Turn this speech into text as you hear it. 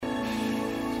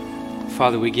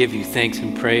Father, we give you thanks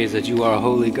and praise that you are a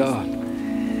holy God,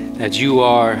 that you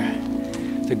are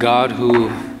the God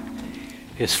who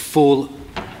is full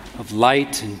of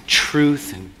light and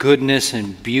truth and goodness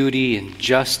and beauty and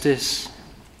justice,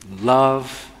 and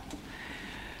love,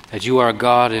 that you are a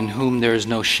God in whom there is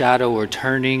no shadow or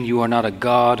turning. You are not a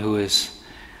God who is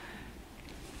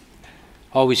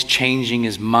always changing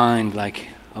his mind like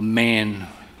a man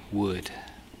would.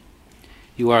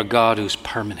 You are a God who's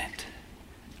permanent,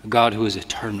 a God who is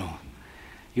eternal.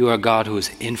 You are a God who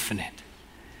is infinite.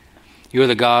 You are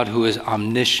the God who is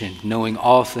omniscient, knowing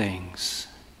all things.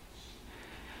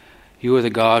 You are the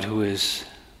God who is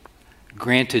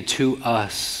granted to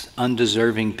us,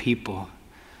 undeserving people,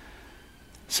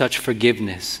 such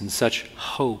forgiveness and such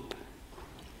hope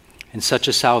and such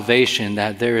a salvation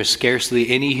that there is scarcely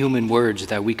any human words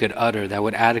that we could utter that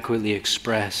would adequately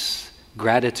express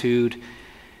gratitude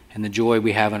and the joy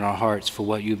we have in our hearts for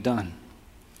what you've done.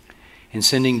 In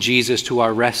sending Jesus to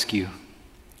our rescue,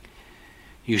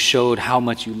 you showed how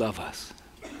much you love us,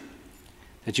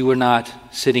 that you were not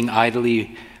sitting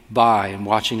idly by and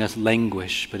watching us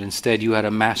languish, but instead you had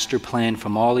a master plan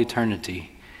from all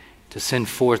eternity to send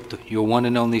forth your one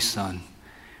and only Son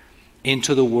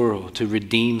into the world to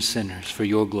redeem sinners for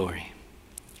your glory.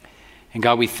 And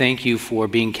God, we thank you for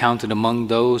being counted among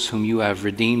those whom you have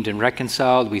redeemed and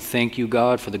reconciled. We thank you,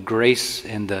 God, for the grace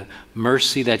and the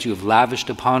mercy that you have lavished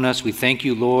upon us. We thank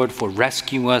you, Lord, for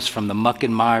rescuing us from the muck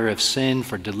and mire of sin,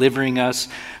 for delivering us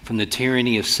from the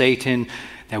tyranny of Satan,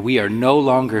 that we are no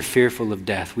longer fearful of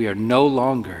death. We are no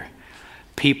longer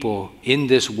people in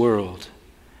this world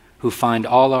who find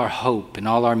all our hope and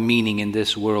all our meaning in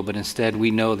this world, but instead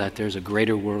we know that there's a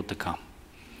greater world to come,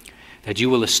 that you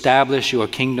will establish your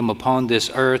kingdom upon this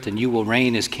earth and you will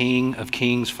reign as King of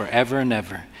kings forever and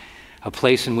ever, a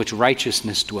place in which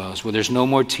righteousness dwells, where there's no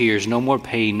more tears, no more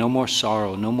pain, no more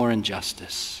sorrow, no more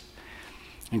injustice.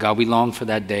 And God, we long for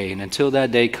that day. And until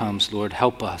that day comes, Lord,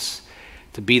 help us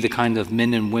to be the kind of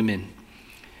men and women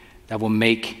that will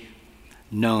make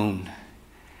known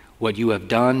what you have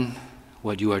done,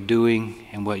 what you are doing,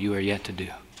 and what you are yet to do.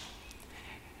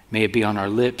 May it be on our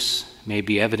lips, may it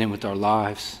be evident with our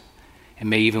lives, and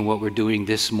may even what we're doing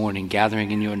this morning,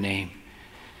 gathering in your name,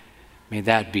 may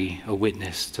that be a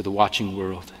witness to the watching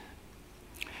world.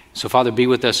 So, Father, be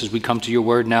with us as we come to your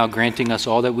word now, granting us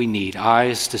all that we need,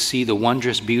 eyes to see the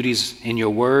wondrous beauties in your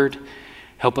word.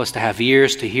 Help us to have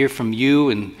ears to hear from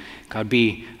you, and God,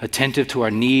 be attentive to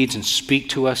our needs and speak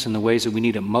to us in the ways that we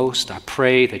need it most. I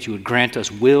pray that you would grant us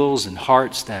wills and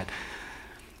hearts that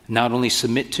not only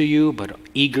submit to you, but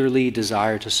eagerly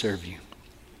desire to serve you.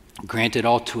 Grant it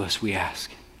all to us, we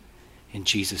ask. In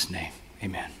Jesus' name,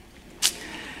 amen.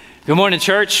 Good morning,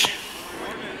 church.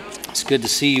 It's good to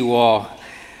see you all.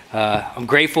 I'm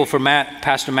grateful for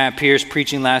Pastor Matt Pierce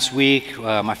preaching last week.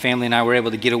 My family and I were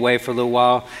able to get away for a little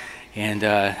while. And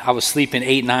I was sleeping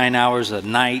 8-9 hours a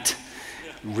night,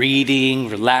 reading,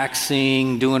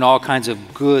 relaxing, doing all kinds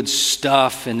of good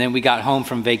stuff. And then we got home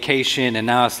from vacation, and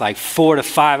now it's like 4 to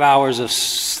 5 hours of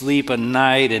sleep a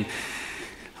night, and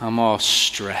I'm all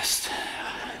stressed.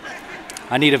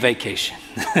 I need a vacation.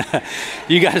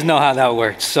 You guys know how that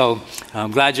works. So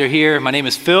I'm glad you're here. My name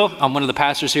is Phil. I'm one of the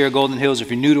pastors here at Golden Hills. If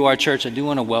you're new to our church, I do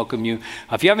want to welcome you.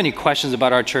 If you have any questions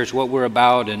about our church, what we're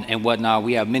about and whatnot,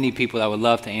 we have many people that would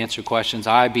love to answer questions.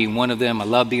 I being one of them. I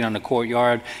love being on the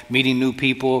courtyard, meeting new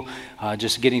people,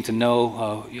 just getting to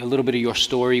know a little bit of your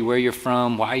story, where you're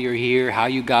from, why you're here, how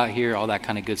you got here, all that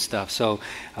kind of good stuff. So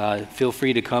feel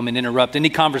free to come and interrupt any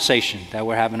conversation that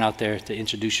we're having out there to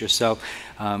introduce yourself.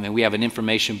 And we have an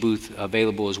information booth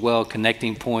available as well,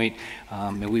 connecting point,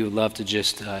 and we would love to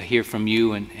just hear from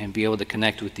you and be able to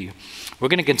connect with you. We're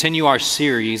going to continue our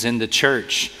series in the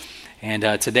church, and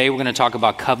today we're going to talk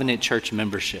about covenant church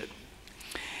membership.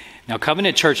 Now,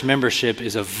 covenant church membership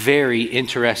is a very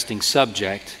interesting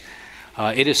subject.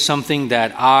 It is something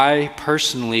that I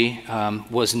personally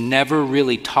was never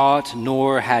really taught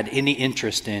nor had any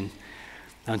interest in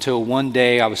until one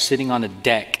day I was sitting on a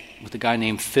deck with a guy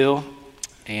named Phil,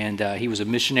 and he was a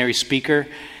missionary speaker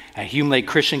at Hume Lake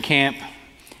Christian Camp,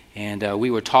 and we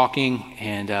were talking,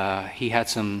 and he had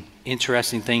some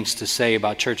interesting things to say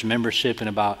about church membership and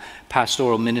about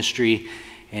pastoral ministry,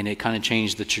 and it kind of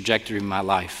changed the trajectory of my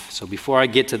life. So before I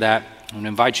get to that, I'm going to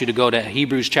invite you to go to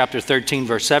Hebrews chapter 13,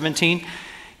 verse 17.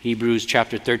 Hebrews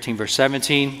chapter 13, verse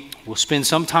 17. We'll spend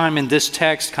some time in this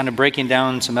text kind of breaking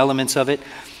down some elements of it,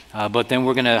 but then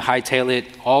we're going to hightail it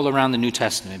all around the New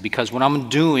Testament, because what I'm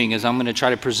doing is I'm going to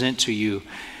try to present to you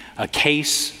a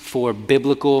case for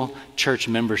biblical church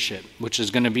membership, which is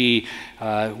going to be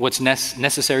what's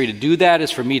necessary to do that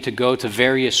is for me to go to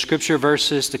various scripture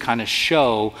verses to kind of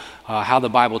show how the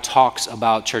Bible talks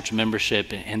about church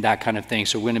membership and that kind of thing.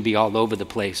 So we're going to be all over the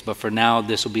place. But for now,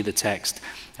 this will be the text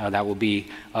that will be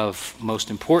of most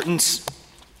importance.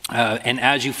 And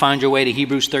as you find your way to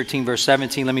Hebrews 13, verse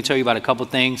 17, let me tell you about a couple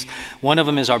things. One of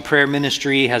them is our prayer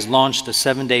ministry has launched a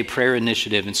 7-day prayer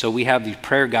initiative. And so we have these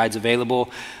prayer guides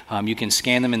available. You can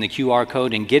scan them in the QR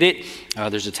code and get it.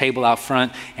 There's a table out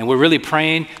front. And we're really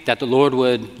praying that the Lord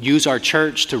would use our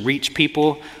church to reach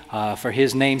people for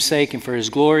his name's sake and for his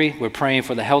glory. We're praying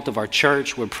for the health of our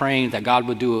church. We're praying that God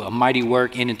would do a mighty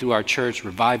work in and through our church,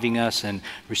 reviving us and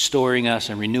restoring us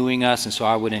and renewing us. And so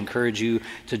I would encourage you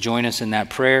to join us in that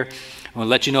prayer. I want to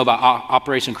let you know about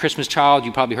Operation Christmas Child.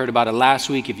 You probably heard about it last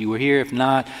week if you were here. If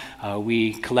not,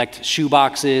 we collect shoe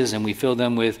boxes and we fill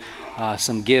them with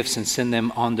some gifts and send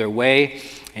them on their way.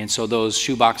 And so those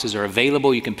shoe boxes are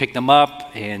available. You can pick them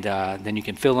up and then you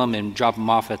can fill them and drop them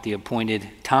off at the appointed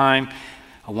time.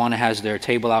 Awana has their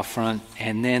table out front.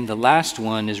 And then the last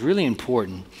one is really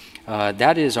important.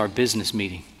 That is our business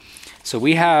meeting. So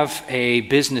we have a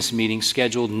business meeting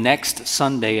scheduled next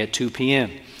Sunday at 2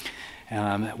 p.m.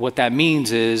 What that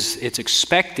means is it's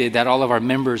expected that all of our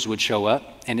members would show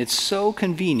up. And it's so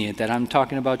convenient that I'm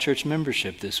talking about church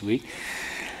membership this week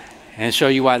and show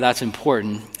you why that's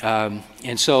important.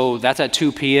 And so that's at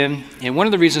 2 p.m. And one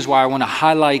of the reasons why I want to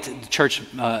highlight the church,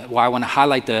 why I want to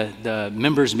highlight the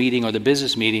members meeting or the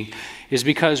business meeting is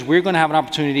because we're going to have an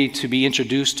opportunity to be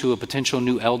introduced to a potential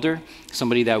new elder,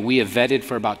 somebody that we have vetted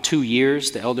for about 2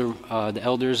 years, the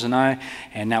elders and I,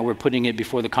 and now we're putting it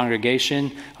before the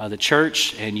congregation, the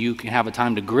church, and you can have a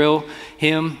time to grill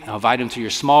him, invite him to your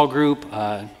small group,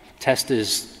 test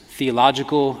his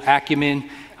theological acumen,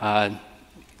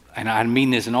 and I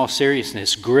mean this in all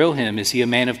seriousness, grill him. Is he a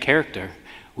man of character?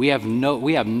 We have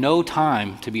no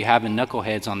time to be having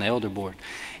knuckleheads on the elder board.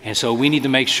 And so we need to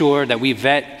make sure that we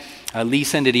vet Lee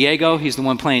Diego. He's the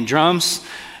one playing drums.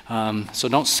 So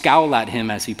don't scowl at him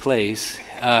as he plays.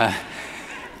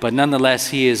 But nonetheless,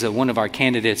 he is one of our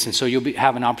candidates. And so you'll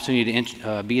have an opportunity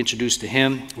to be introduced to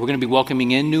him. We're going to be welcoming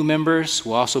in new members.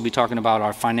 We'll also be talking about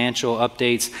our financial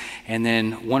updates. And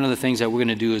then one of the things that we're going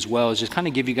to do as well is just kind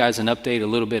of give you guys an update a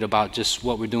little bit about just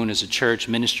what we're doing as a church,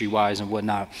 ministry-wise and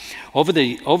whatnot. Over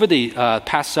the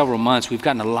past several months, we've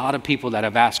gotten a lot of people that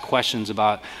have asked questions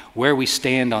about where we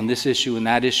stand on this issue and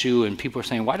that issue. And people are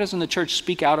saying, why doesn't the church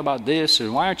speak out about this?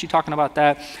 And why aren't you talking about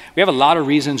that? We have a lot of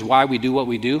reasons why we do what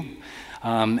we do.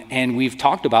 And we've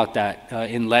talked about that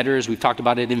in letters. We've talked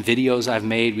about it in videos I've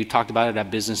made. We've talked about it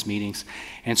at business meetings.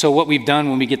 And so what we've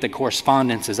done when we get the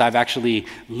correspondence is I've actually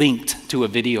linked to a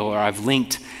video, or I've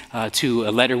linked to a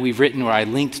letter we've written, or I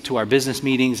linked to our business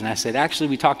meetings. And I said, actually,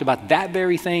 we talked about that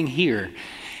very thing here.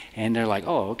 And they're like,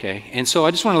 oh, okay. And so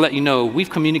I just want to let you know, we've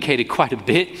communicated quite a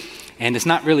bit. And it's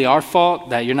not really our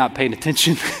fault that you're not paying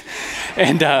attention.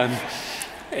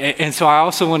 And so I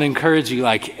also want to encourage you,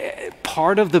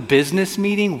 part of the business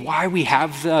meeting, why we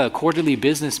have the quarterly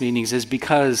business meetings is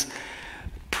because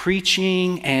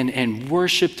preaching and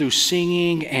worship through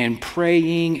singing and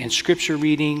praying and scripture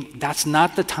reading, that's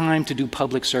not the time to do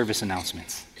public service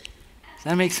announcements. Does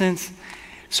that make sense?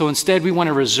 So instead, we want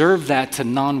to reserve that to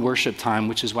non-worship time,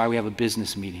 which is why we have a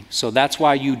business meeting. So that's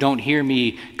why you don't hear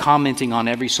me commenting on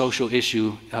every social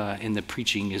issue in the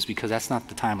preaching, is because that's not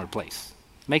the time or place.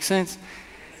 Make sense?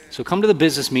 So come to the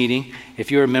business meeting.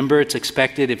 If you're a member, it's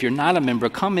expected. If you're not a member,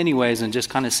 come anyways and just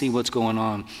kind of see what's going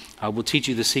on. We'll teach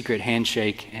you the secret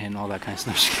handshake and all that kind of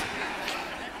stuff.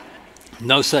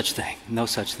 No such thing. No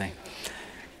such thing.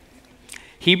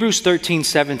 Hebrews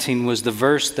 13:17 was the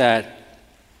verse that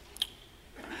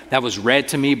was read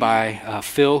to me by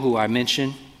Phil, who I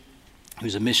mentioned,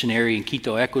 who's a missionary in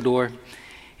Quito, Ecuador.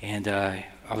 And I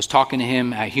was talking to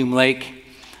him at Hume Lake.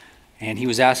 And he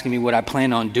was asking me what I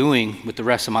plan on doing with the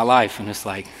rest of my life. And it's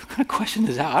like, what kind of question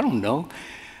is that? I don't know.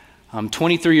 I'm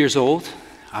 23 years old.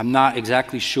 I'm not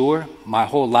exactly sure. My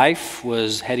whole life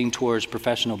was heading towards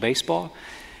professional baseball.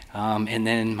 And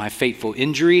then my fateful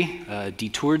injury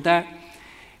detoured that.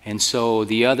 And so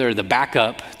the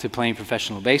backup to playing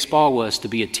professional baseball was to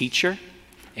be a teacher,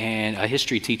 and a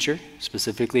history teacher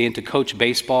specifically, and to coach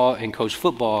baseball and coach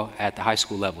football at the high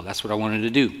school level. That's what I wanted to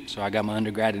do. So I got my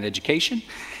undergrad in education.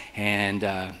 And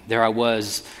there I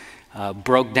was,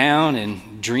 broke down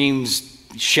and dreams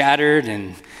shattered,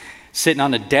 and sitting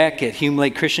on the deck at Hume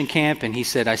Lake Christian Camp. And he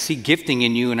said, I see gifting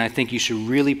in you, and I think you should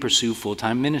really pursue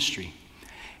full-time ministry.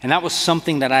 And that was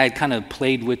something that I had kind of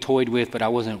played with, toyed with, but I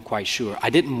wasn't quite sure. I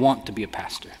didn't want to be a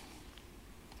pastor.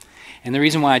 And the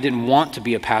reason why I didn't want to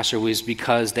be a pastor was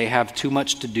because they have too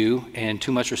much to do and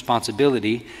too much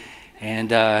responsibility, and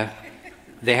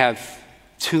they have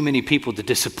too many people to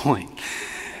disappoint.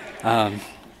 And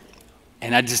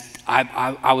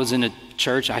I was in a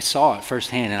church, I saw it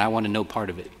firsthand, and I wanted no part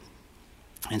of it.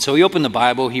 And so he opened the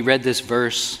Bible, he read this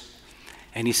verse,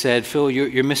 and he said, Phil,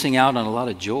 you're missing out on a lot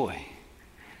of joy.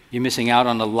 You're missing out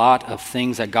on a lot of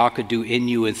things that God could do in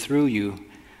you and through you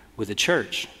with the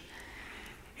church.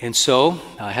 And so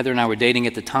Heather and I were dating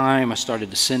at the time. I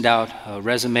started to send out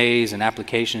resumes and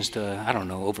applications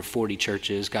to, over 40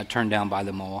 churches, got turned down by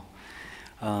them all,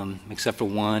 except for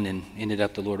one, and ended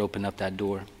up the Lord opened up that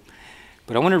door.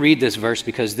 But I want to read this verse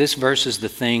because this verse is the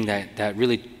thing that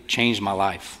really changed my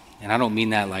life. And I don't mean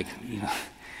that like,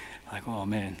 oh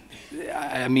man.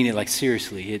 I mean it like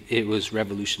seriously. It was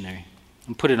revolutionary.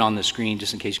 I'll put it on the screen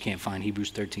just in case you can't find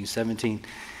Hebrews 13:17.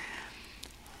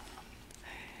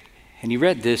 And he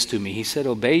read this to me. He said,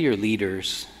 obey your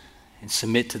leaders and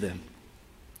submit to them,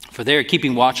 for they are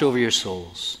keeping watch over your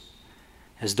souls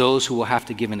as those who will have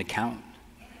to give an account.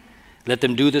 Let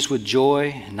them do this with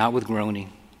joy and not with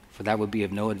groaning, for that would be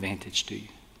of no advantage to you.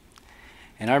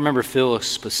 And I remember Phil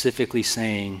specifically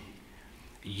saying,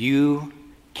 you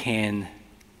can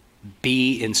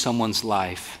be in someone's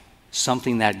life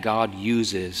something that God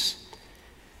uses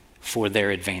for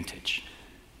their advantage.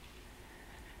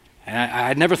 And I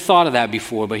had never thought of that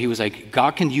before, but he was like,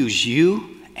 God can use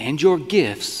you and your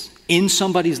gifts in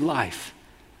somebody's life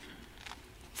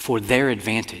for their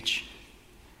advantage.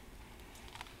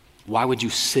 Why would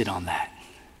you sit on that?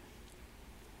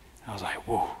 I was like,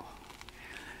 whoa.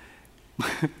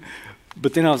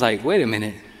 But then I was like, wait a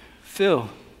minute, Phil,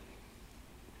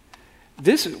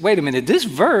 this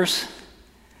verse,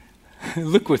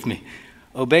 look with me,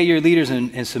 obey your leaders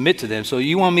and submit to them. So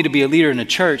you want me to be a leader in a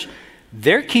church?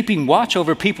 They're keeping watch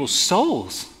over people's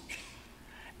souls.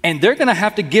 And they're going to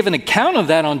have to give an account of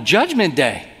that on Judgment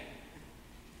Day.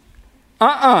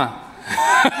 I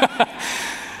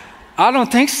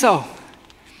don't think so.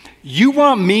 You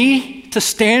want me to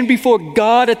stand before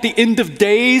God at the end of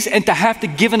days and to have to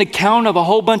give an account of a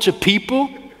whole bunch of people?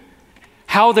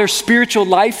 How their spiritual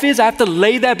life is? I have to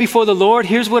lay that before the Lord.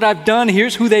 Here's what I've done.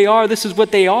 Here's who they are. This is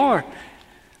what they are.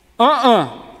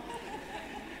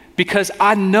 Because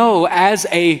I know as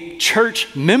a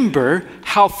church member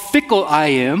how fickle I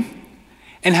am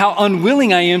and how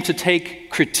unwilling I am to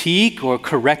take critique or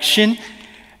correction.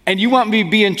 And you want me to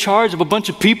be in charge of a bunch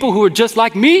of people who are just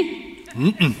like me?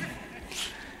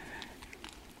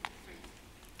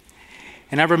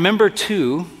 And I remember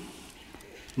too,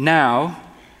 now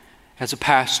as a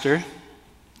pastor,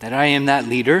 that I am that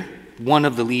leader, one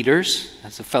of the leaders,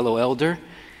 as a fellow elder,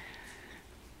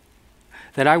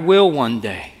 that I will one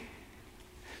day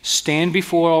stand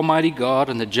before Almighty God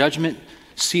on the judgment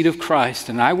seat of Christ,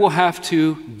 and I will have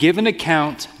to give an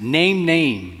account, name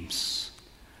names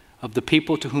of the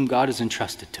people to whom God has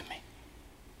entrusted to me.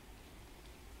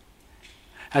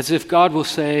 As if God will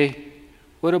say,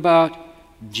 what about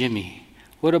Jimmy?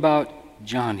 What about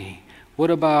Johnny?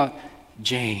 What about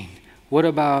Jane? What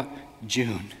about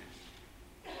June?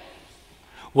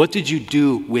 What did you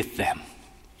do with them,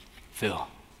 Phil?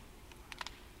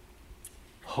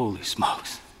 Holy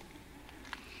smokes.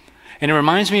 And it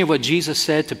reminds me of what Jesus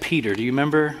said to Peter. Do you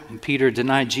remember when Peter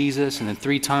denied Jesus and then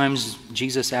 3 times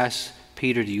Jesus asked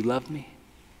Peter, do you love me?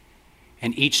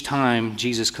 And each time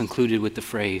Jesus concluded with the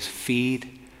phrase,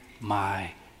 feed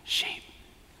my sheep.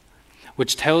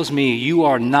 Which tells me you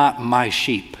are not my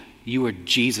sheep. You are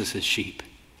Jesus' sheep.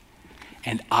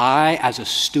 And I, as a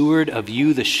steward of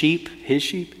you, the sheep, his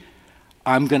sheep,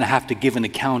 I'm going to have to give an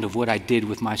account of what I did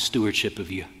with my stewardship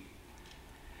of you.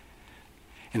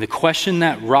 And the question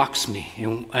that rocks me,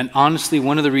 and honestly,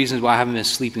 one of the reasons why I haven't been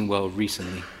sleeping well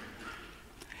recently,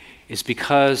 is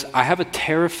because I have a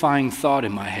terrifying thought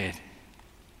in my head.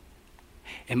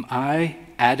 Am I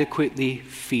adequately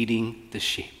feeding the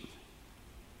sheep?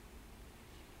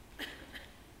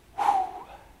 Whew.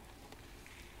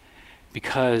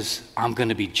 Because I'm going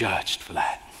to be judged for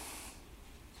that.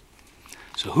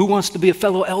 So who wants to be a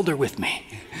fellow elder with me?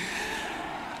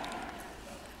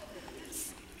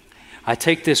 I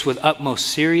take this with utmost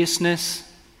seriousness.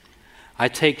 I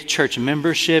take church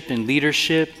membership and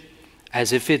leadership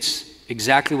as if it's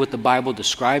exactly what the Bible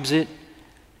describes it,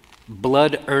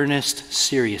 blood earnest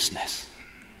seriousness.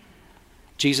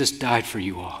 Jesus died for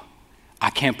you all. I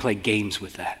can't play games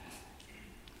with that.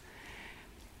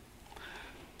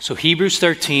 So Hebrews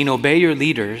 13, obey your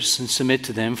leaders and submit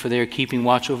to them, for they are keeping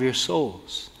watch over your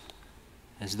souls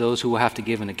as those who will have to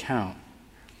give an account.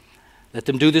 Let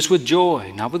them do this with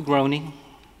joy, not with groaning,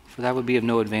 for that would be of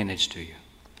no advantage to you.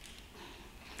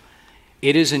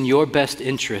 It is in your best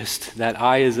interest that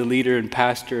I, as a leader and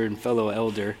pastor and fellow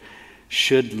elder,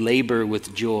 should labor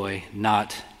with joy,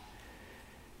 not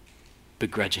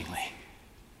begrudgingly.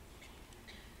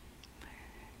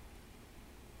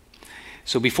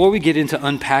 So before we get into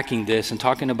unpacking this and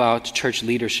talking about church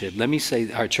leadership, let me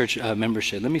say, our church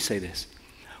membership, let me say this.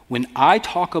 When I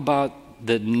talk about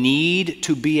the need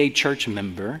to be a church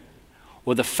member,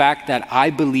 or the fact that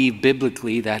I believe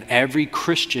biblically that every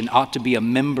Christian ought to be a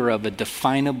member of a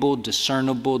definable,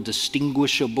 discernible,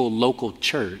 distinguishable local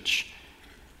church,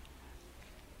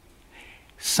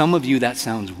 some of you that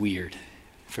sounds weird.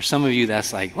 For some of you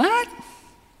that's like, what?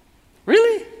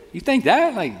 Really? You think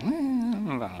that? Like,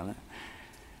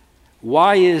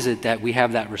 why is it that we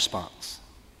have that response?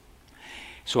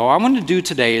 So what I want to do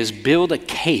today is build a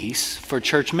case for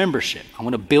church membership. I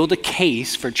want to build a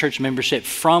case for church membership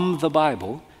from the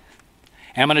Bible.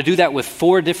 And I'm going to do that with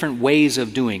 4 different ways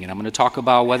of doing it. I'm going to talk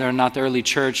about whether or not the early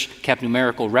church kept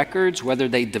numerical records, whether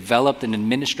they developed an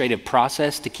administrative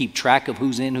process to keep track of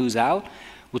who's in, who's out.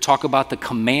 We'll talk about the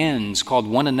commands called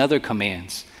one another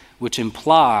commands, which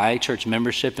imply church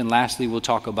membership. And lastly, we'll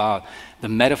talk about the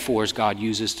metaphors God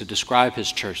uses to describe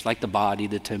his church, like the body,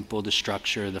 the temple, the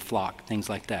structure, the flock, things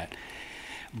like that.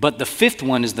 But the 5th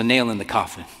one is the nail in the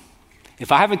coffin.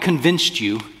 If I haven't convinced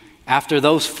you after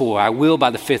those 4, I will by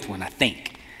the 5th one, I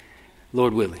think,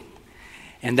 Lord willing.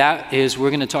 And that is, we're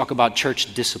going to talk about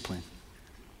church discipline.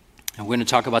 And we're going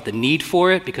to talk about the need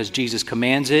for it because Jesus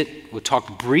commands it. We'll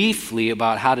talk briefly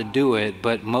about how to do it,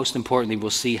 but most importantly,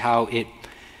 we'll see how it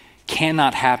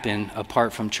cannot happen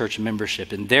apart from church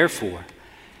membership. And therefore,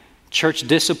 church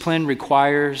discipline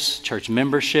requires church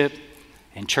membership,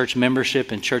 and church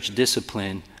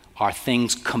discipline are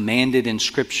things commanded in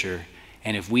Scripture.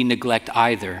 And if we neglect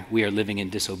either, we are living in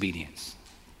disobedience.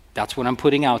 That's what I'm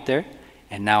putting out there,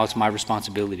 and now it's my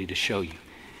responsibility to show you.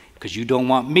 Because you don't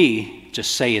want me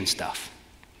just saying stuff.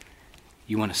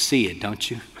 You want to see it, don't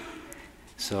you?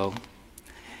 So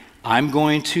I'm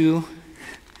going to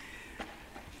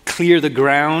clear the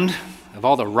ground of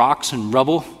all the rocks and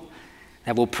rubble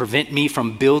that will prevent me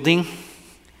from building.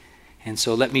 And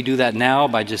so let me do that now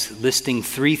by just listing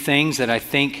 3 things that I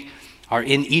think are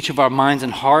in each of our minds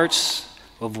and hearts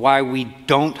of why we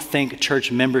don't think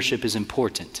church membership is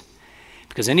important.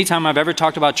 Because anytime I've ever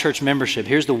talked about church membership,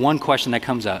 here's the one question that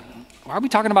comes up. Why are we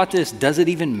talking about this? Does it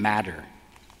even matter?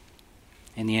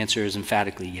 And the answer is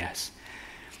emphatically yes.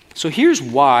 So here's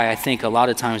why I think a lot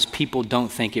of times people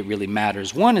don't think it really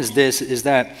matters. One is this, is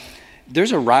that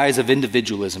there's a rise of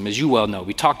individualism, as you well know.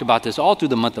 We talked about this all through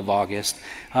the month of August.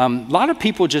 A lot of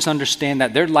people just understand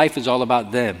that their life is all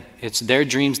about them. It's their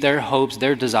dreams, their hopes,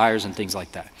 their desires, and things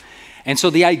like that. And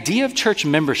so the idea of church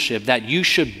membership, that you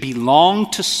should belong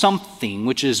to something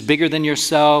which is bigger than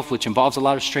yourself, which involves a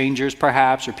lot of strangers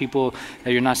perhaps, or people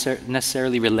that you're not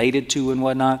necessarily related to and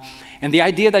whatnot, and the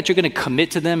idea that you're going to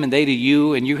commit to them and they to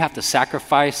you, and you have to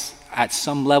sacrifice at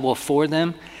some level for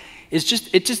them, it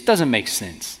just doesn't make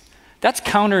sense. That's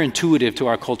counterintuitive to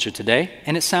our culture today,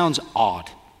 and it sounds odd.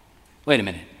 Wait a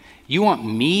minute. You want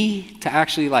me to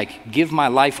actually give my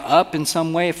life up in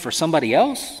some way for somebody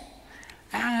else?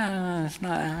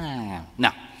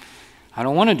 No, I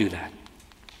don't want to do that.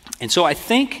 And so I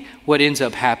think what ends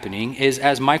up happening is,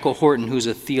 as Michael Horton, who's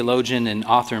a theologian and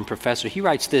author and professor, he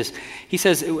writes this. He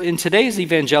says, in today's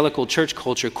evangelical church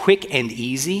culture, quick and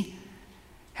easy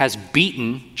has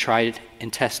beaten, tried,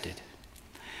 and tested.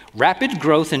 Rapid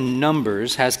growth in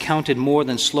numbers has counted more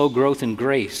than slow growth in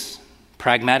grace.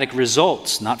 Pragmatic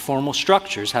results, not formal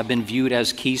structures, have been viewed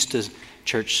as keys to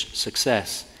church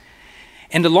success.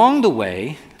 And along the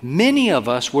way, many of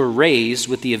us were raised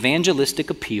with the evangelistic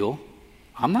appeal.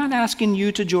 I'm not asking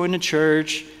you to join a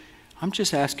church. I'm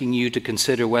just asking you to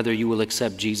consider whether you will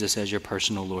accept Jesus as your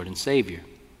personal Lord and Savior.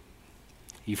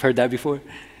 You've heard that before?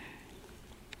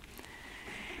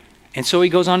 And so he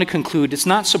goes on to conclude, it's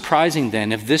not surprising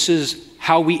then, if this is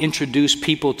how we introduce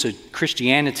people to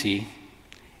Christianity,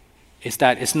 is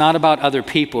that it's not about other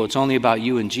people, it's only about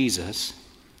you and Jesus.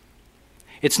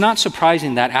 It's not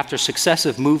surprising that after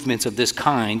successive movements of this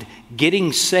kind,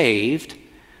 getting saved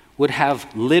would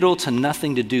have little to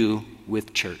nothing to do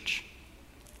with church.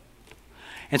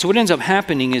 And so what ends up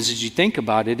happening is, as you think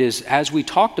about it, is as we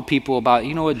talk to people about,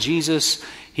 you know what, Jesus,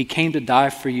 he came to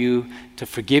die for you, to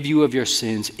forgive you of your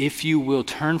sins, if you will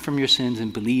turn from your sins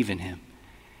and believe in him.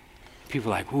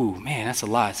 People are like, ooh, man, that's a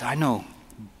lot. So I know,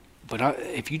 but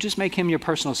if you just make him your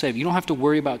personal savior, you don't have to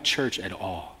worry about church at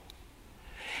all.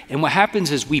 And what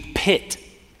happens is we pit,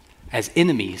 as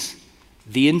enemies,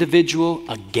 the individual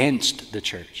against the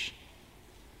church.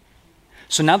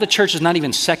 So now the church is not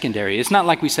even secondary. It's not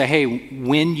like we say, hey,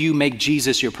 when you make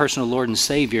Jesus your personal Lord and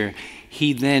Savior,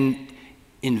 he then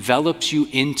envelops you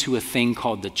into a thing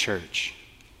called the church.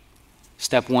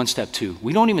 Step one, step two.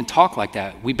 We don't even talk like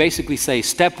that. We basically say,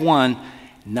 step one,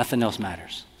 nothing else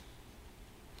matters.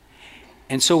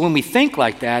 And so when we think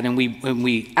like that and when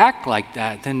we act like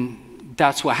that, then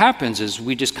that's what happens is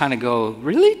we just kind of go,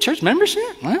 really? Church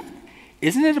membership? What?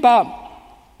 Isn't it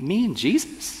about me and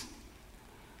Jesus?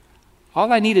 All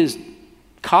I need is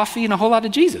coffee and a whole lot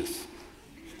of Jesus.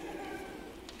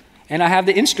 And I have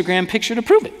the Instagram picture to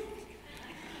prove it.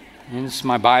 And it's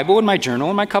my Bible and my journal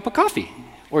and my cup of coffee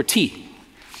or tea.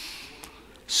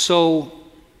 So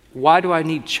why do I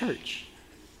need church?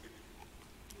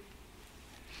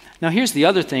 Now here's the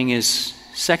other thing is,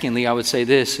 secondly, I would say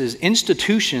this, is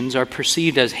institutions are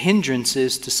perceived as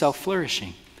hindrances to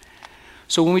self-flourishing.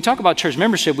 So when we talk about church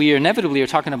membership, we inevitably are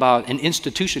talking about an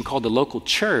institution called the local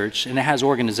church, and it has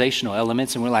organizational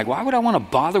elements, and we're like, why would I want to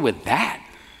bother with that?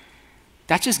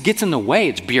 That just gets in the way.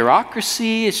 It's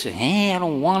bureaucracy. It's, I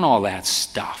don't want all that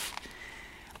stuff.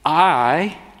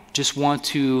 I just want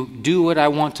to do what I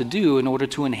want to do in order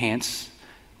to enhance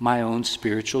my own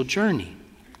spiritual journey.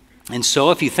 And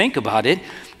so if you think about it,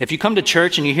 if you come to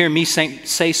church and you hear me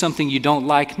say something you don't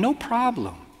like, no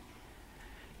problem.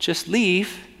 Just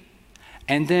leave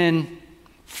and then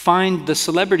find the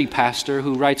celebrity pastor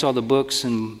who writes all the books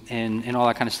and all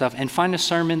that kind of stuff, and find a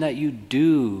sermon that you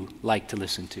do like to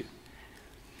listen to.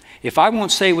 If I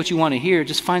won't say what you want to hear,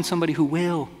 just find somebody who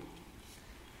will.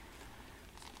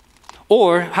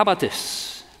 Or how about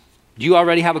this? Do you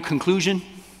already have a conclusion?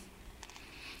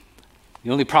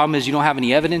 The only problem is you don't have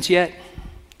any evidence yet?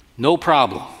 No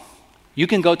problem. You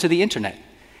can go to the internet.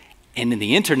 And in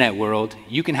the internet world,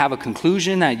 you can have a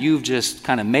conclusion that you've just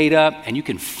kind of made up, and you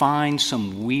can find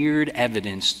some weird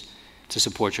evidence to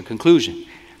support your conclusion.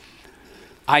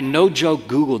 I know Joe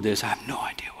Googled this. I have no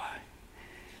idea why.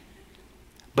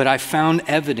 But I found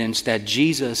evidence that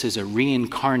Jesus is a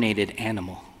reincarnated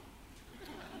animal.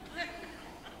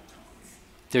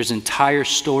 There's entire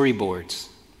storyboards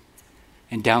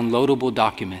and downloadable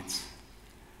documents.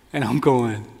 And I'm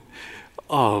going,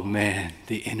 oh man,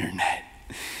 the internet.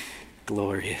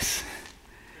 Glorious.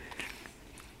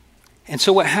 And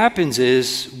so what happens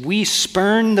is we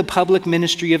spurn the public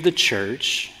ministry of the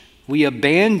church. We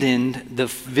abandoned the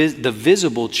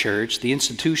visible church, the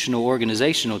institutional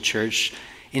organizational church,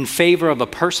 in favor of a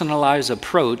personalized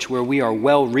approach where we are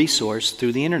well-resourced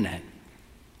through the internet.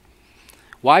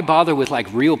 Why bother with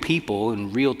like real people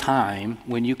in real time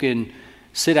when you can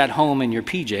sit at home in your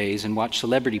PJs and watch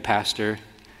Celebrity Pastor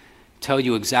tell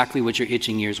you exactly what your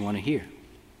itching ears want to hear?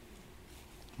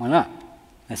 Why not?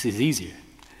 That's just easier.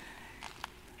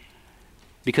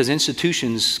 Because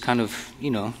institutions kind of,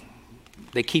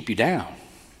 they keep you down.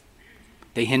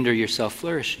 They hinder your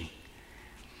self-flourishing.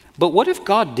 But what if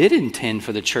God did intend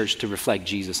for the church to reflect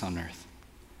Jesus on earth?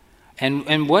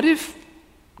 And what if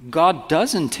God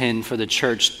does intend for the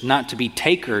church not to be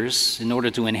takers in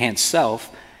order to enhance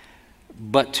self,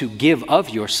 but to give of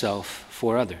yourself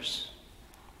for others?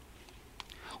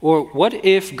 Or what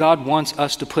if God wants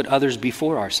us to put others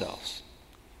before ourselves?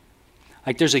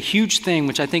 Like there's a huge thing,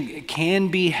 which I think can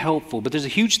be helpful, but there's a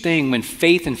huge thing when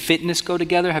faith and fitness go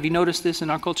together. Have you noticed this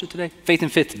in our culture today? Faith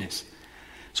and fitness.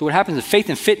 So what happens is faith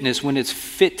and fitness, when it's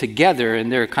fit together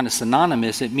and they're kind of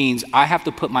synonymous, it means I have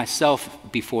to put myself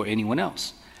before anyone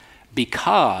else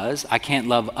because I can't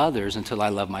love others until I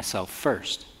love myself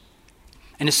first.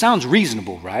 And it sounds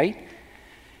reasonable, right?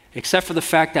 Except for the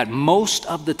fact that most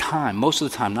of the time,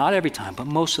 not every time, but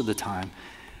most of the time,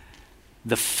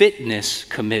 the fitness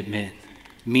commitment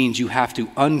means you have to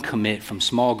uncommit from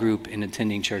small group and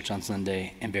attending church on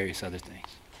Sunday and various other things.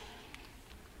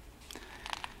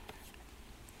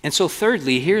 And so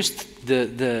thirdly, here's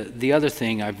the other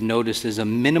thing I've noticed is a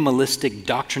minimalistic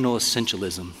doctrinal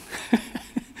essentialism.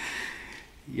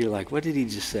 You're like, what did he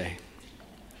just say?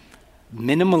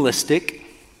 Minimalistic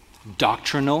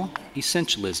doctrinal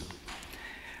essentialism.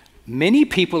 Many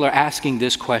people are asking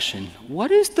this question: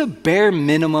 what is the bare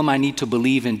minimum I need to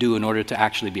believe and do in order to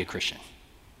actually be a Christian?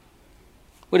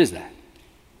 What is that?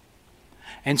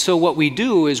 And so what we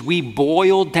do is we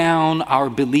boil down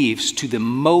our beliefs to the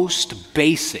most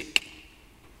basic.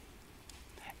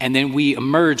 And then we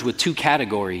emerge with two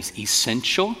categories: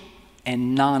 essential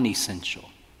and non-essential.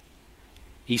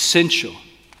 Essential,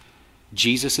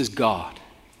 Jesus is God.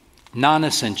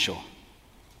 Non-essential,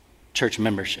 church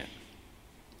membership.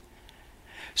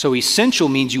 So essential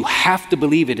means you have to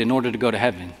believe it in order to go to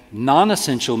heaven.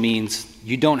 Non-essential means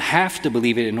you don't have to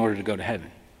believe it in order to go to heaven.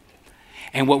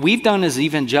 And what we've done as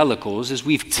evangelicals is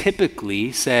we've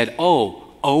typically said,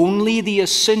 oh, Only the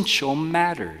essential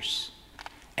matters.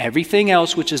 Everything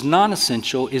else which is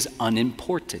non-essential is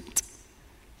unimportant.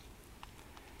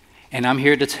 And I'm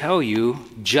here to tell you,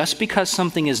 just because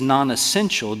something is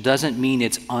non-essential doesn't mean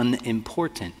it's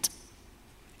unimportant.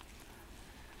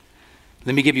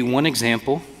 Let me give you one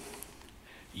example.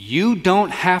 You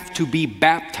don't have to be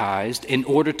baptized in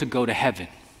order to go to heaven.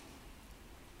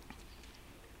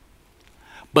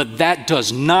 But that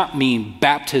does not mean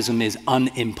baptism is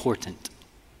unimportant.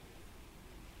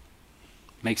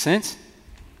 Make sense?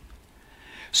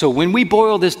 So when we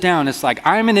boil this down, it's like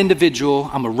I'm an individual,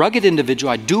 I'm a rugged individual,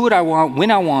 I do what I want,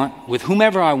 when I want, with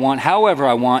whomever I want, however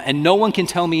I want, and no one can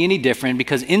tell me any different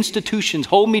because institutions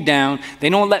hold me down, they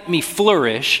don't let me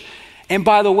flourish. And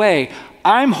by the way,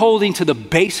 I'm holding to the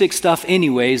basic stuff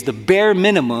anyways, the bare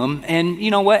minimum, and you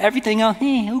know what, everything else,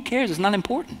 who cares, it's not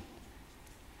important.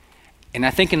 And I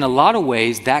think in a lot of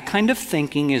ways, that kind of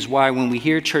thinking is why when we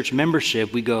hear church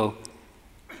membership, we go,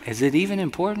 is it even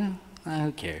important?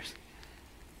 Who cares?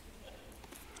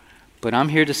 But I'm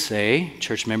here to say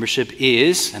church membership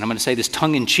is, and I'm going to say this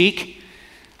tongue-in-cheek,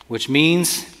 which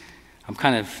means I'm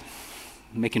kind of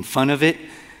making fun of it.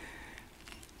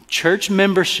 Church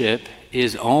membership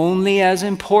is only as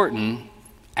important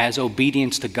as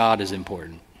obedience to God is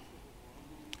important.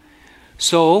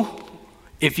 So,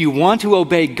 if you want to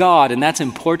obey God and that's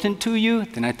important to you,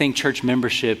 then I think church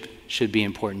membership should be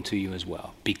important to you as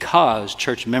well, because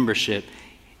church membership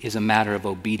is a matter of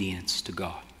obedience to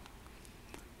God.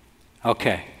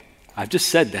 Okay, I've just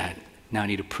said that. Now I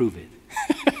need to prove it.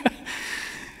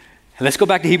 Let's go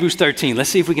back to Hebrews 13.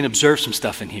 Let's see if we can observe some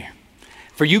stuff in here.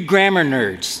 For you grammar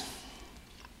nerds,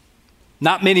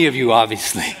 not many of you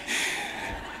obviously,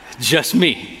 just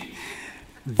me.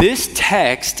 This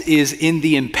text is in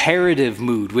the imperative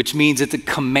mood, which means it's a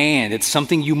command. It's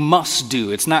something you must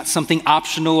do. It's not something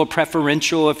optional or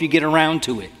preferential if you get around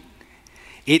to it.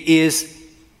 It is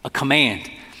a command.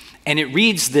 And it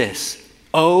reads this: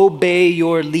 obey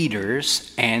your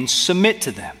leaders and submit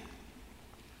to them.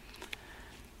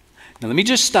 Now let me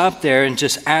just stop there and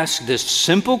just ask this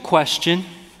simple question,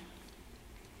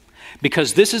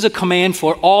 because this is a command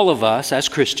for all of us as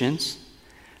Christians,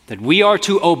 that we are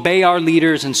to obey our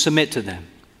leaders and submit to them.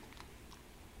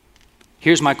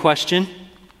 Here's my question: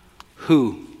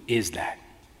 who is that?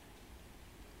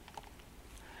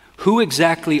 Who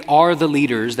exactly are the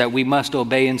leaders that we must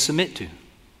obey and submit to?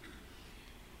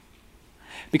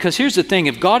 Because here's the thing,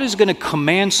 if God is going to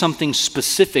command something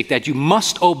specific that you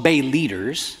must obey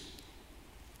leaders,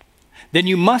 then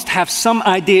you must have some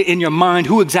idea in your mind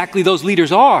who exactly those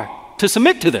leaders are to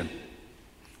submit to them.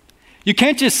 You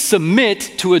can't just submit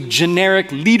to a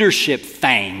generic leadership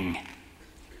thing.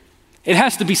 It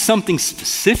has to be something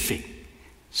specific.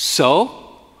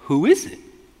 So, who is it?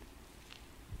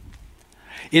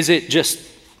 Is it just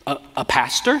a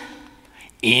pastor?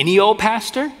 Any old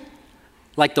pastor?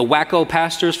 Like the wacko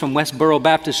pastors from Westboro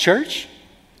Baptist Church?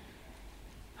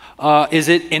 Is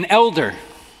it an elder?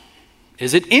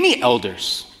 Is it any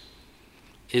elders?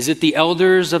 Is it the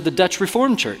elders of the Dutch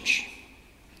Reformed Church?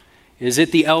 Is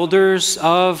it the elders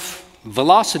of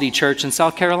Velocity Church in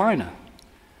South Carolina?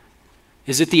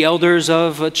 Is it the elders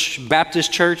of a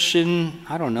Baptist church in,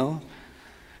 I don't know,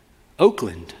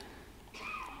 Oakland?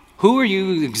 Who are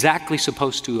you exactly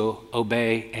supposed to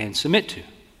obey and submit to?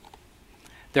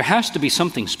 There has to be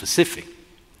something specific.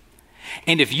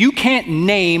 And if you can't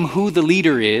name who the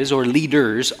leader is or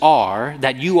leaders are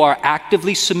that you are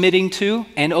actively submitting to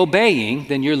and obeying,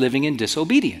 then you're living in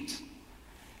disobedience.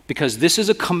 Because this is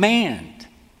a command.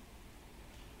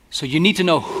 So you need to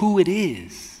know who it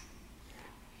is.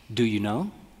 Do you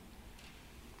know?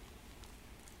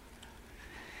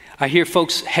 I hear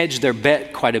folks hedge their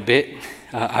bet quite a bit.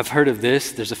 I've heard of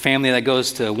this. There's a family that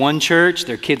goes to one church.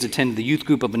 Their kids attend the youth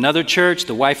group of another church.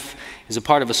 The wife is a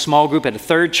part of a small group at a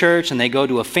third church, and they go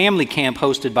to a family camp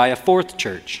hosted by a fourth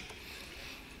church.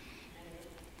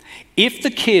 If the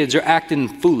kids are acting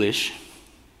foolish,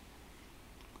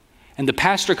 and the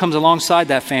pastor comes alongside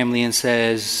that family and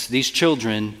says, these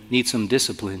children need some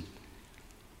discipline,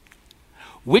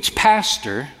 which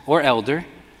pastor or elder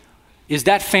is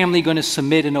that family going to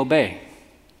submit and obey?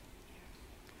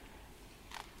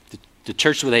 The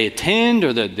church where they attend,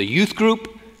 or the youth group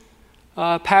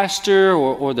pastor,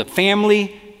 or the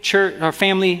family church or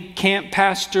family camp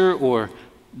pastor, or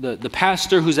the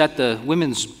pastor who's at the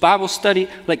women's Bible study?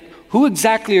 Like, who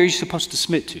exactly are you supposed to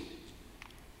submit to?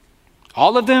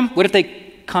 All of them? What if they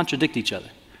contradict each other?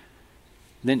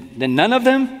 Then none of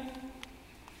them?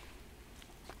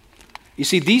 You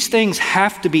see, these things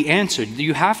have to be answered.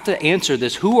 You have to answer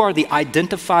this. Who are the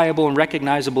identifiable and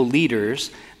recognizable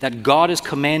leaders that God is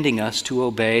commanding us to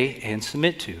obey and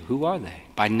submit to? Who are they?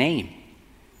 By name.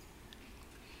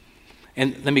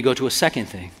 And let me go to a second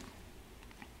thing.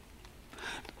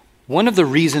 One of the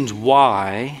reasons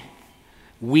why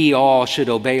we all should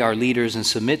obey our leaders and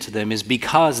submit to them is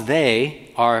because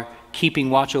they are keeping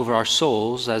watch over our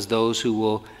souls as those who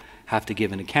will have to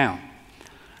give an account.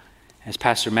 As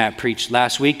Pastor Matt preached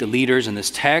last week, the leaders in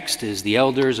this text is the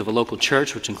elders of a local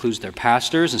church, which includes their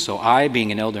pastors. And so I,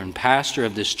 being an elder and pastor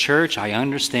of this church, I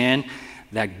understand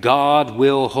that God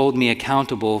will hold me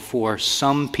accountable for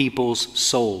some people's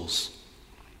souls.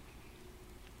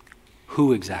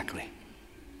 Who exactly?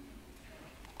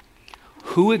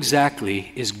 Who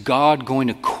exactly is God going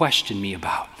to question me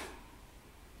about?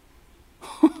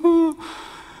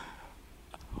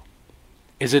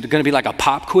 Is it going to be like a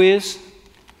pop quiz?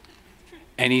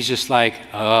 And he's just like,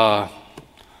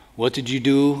 what did you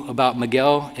do about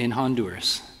Miguel in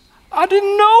Honduras? I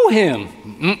didn't know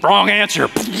him. Wrong answer.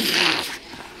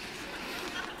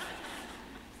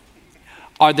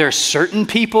 Are there certain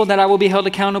people that I will be held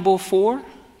accountable for?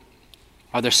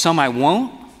 Are there some I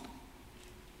won't?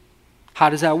 How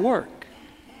does that work?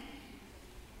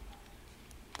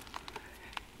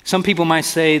 Some people might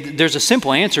say there's a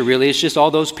simple answer, really. It's just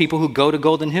all those people who go to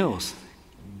Golden Hills.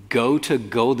 Go to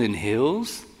Golden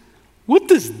Hills? What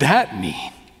does that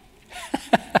mean?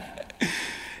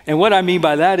 And what I mean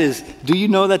by that is, do you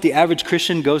know that the average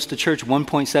Christian goes to church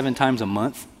 1.7 times a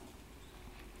month?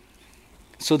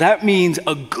 So that means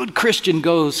a good Christian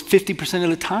goes 50% of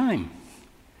the time.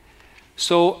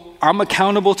 So I'm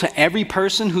accountable to every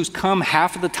person who's come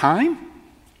half of the time?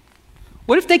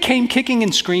 What if they came kicking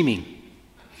and screaming?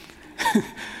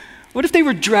 What if they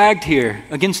were dragged here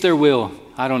against their will?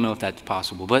 I don't know if that's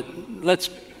possible, but let's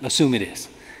assume it is.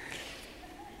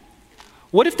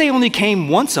 What if they only came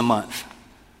once a month?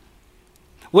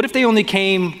 What if they only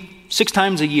came 6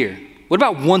 times a year? What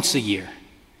about once a year?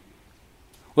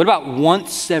 What about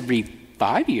once every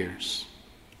 5 years?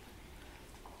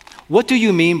 What do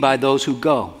you mean by those who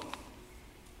go?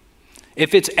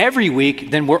 If it's every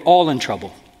week, then we're all in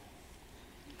trouble.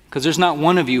 Because there's not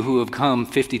one of you who have come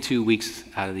 52 weeks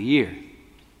out of the year.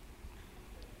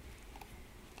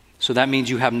 So that means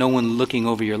you have no one looking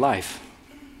over your life,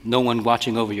 no one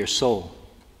watching over your soul.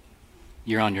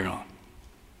 You're on your own.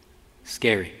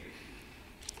 Scary.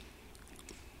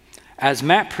 As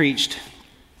Matt preached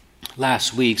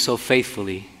last week so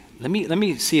faithfully, let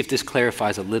me see if this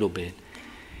clarifies a little bit.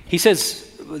 He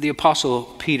says, the Apostle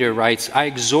Peter writes, I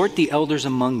exhort the elders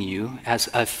among you as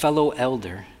a fellow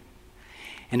elder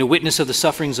and a witness of the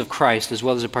sufferings of Christ, as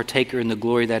well as a partaker in the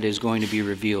glory that is going to be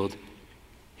revealed.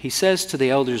 He says to the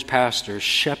elders, pastors,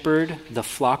 shepherd the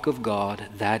flock of God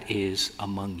that is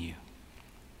among you.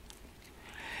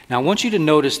 Now I want you to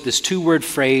notice this 2-word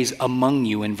phrase, among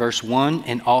you, in verse 1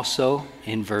 and also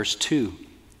in verse 2.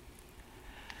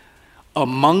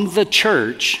 Among the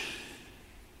church,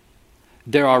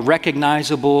 there are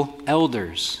recognizable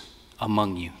elders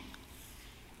among you.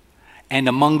 And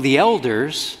among the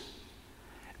elders,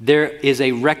 there is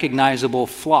a recognizable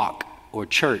flock or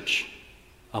church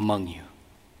among you.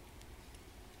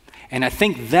 And I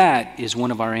think that is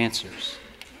one of our answers.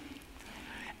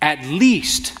 At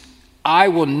least I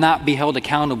will not be held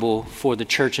accountable for the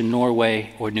church in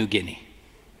Norway or New Guinea.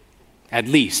 At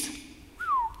least.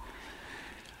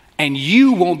 And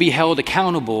you won't be held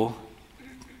accountable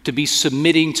to be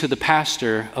submitting to the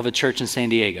pastor of a church in San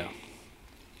Diego.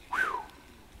 Whew.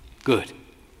 Good.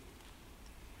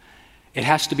 It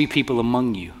has to be people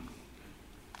among you.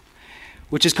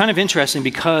 Which is kind of interesting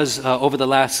because over the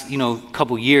last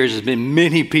couple years, there's been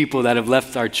many people that have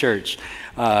left our church.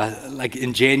 Like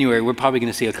in January, we're probably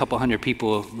going to see a couple hundred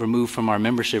people removed from our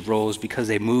membership rolls because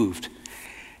they moved.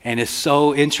 And it's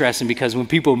so interesting because when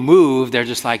people move, they're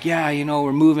just like, yeah,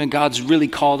 we're moving. God's really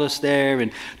called us there.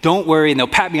 And don't worry. And they'll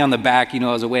pat me on the back,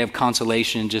 as a way of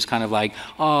consolation, just kind of like,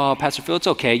 oh, Pastor Phil, it's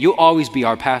okay. You'll always be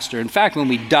our pastor. In fact, when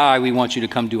we die, we want you to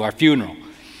come do our funeral.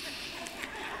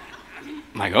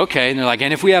 I'm like, okay. And they're like,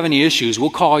 and if we have any issues,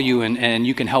 we'll call you and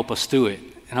you can help us through it.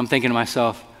 And I'm thinking to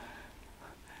myself,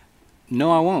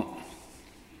 no, I won't.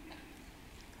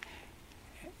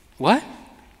 What?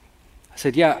 I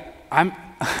said, yeah, I'm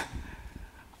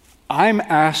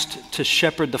asked to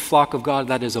shepherd the flock of God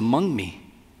that is among me.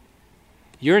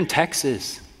 You're in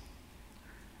Texas.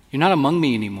 You're not among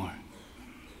me anymore.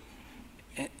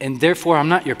 And therefore, I'm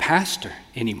not your pastor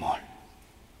anymore.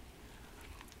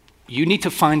 You need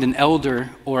to find an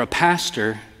elder or a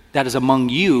pastor that is among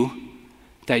you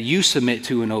that you submit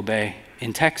to and obey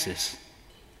in Texas.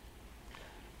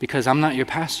 because I'm not your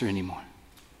pastor anymore.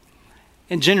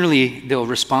 And generally, they'll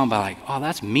respond by like, oh,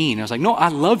 that's mean. I was like, no, I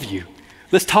love you.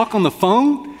 Let's talk on the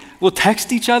phone. We'll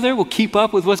text each other. We'll keep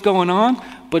up with what's going on.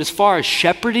 But as far as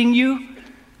shepherding you,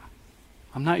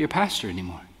 I'm not your pastor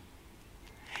anymore.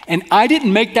 And I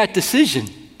didn't make that decision.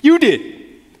 You did.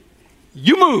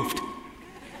 You moved.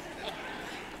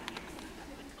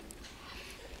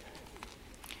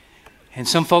 And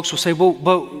some folks will say, well,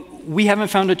 but we haven't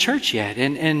found a church yet.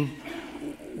 And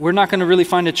we're not going to really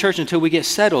find a church until we get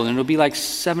settled. And it'll be like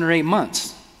 7 or 8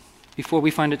 months before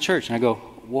we find a church. And I go,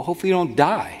 well, hopefully you don't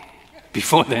die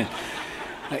before then.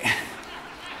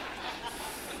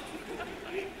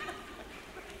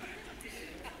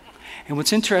 And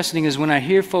what's interesting is when I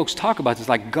hear folks talk about this,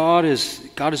 like God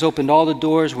has opened all the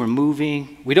doors, we're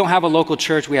moving. We don't have a local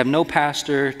church. We have no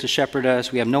pastor to shepherd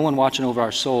us. We have no one watching over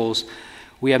our souls.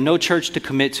 We have no church to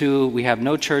commit to. We have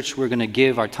no church we're going to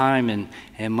give our time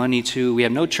and money to. We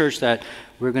have no church that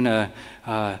we're going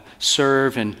to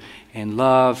serve and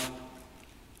love.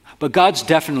 But God's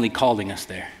definitely calling us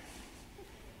there.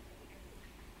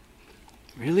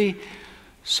 Really?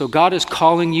 So God is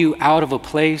calling you out of a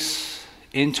place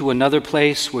into another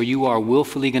place where you are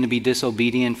willfully going to be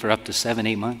disobedient for up to 7,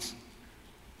 8 months?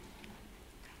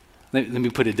 Let me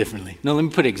put it differently. No, let me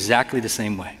put it exactly the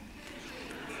same way.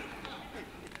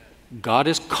 God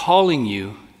is calling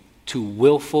you to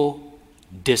willful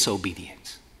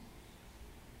disobedience.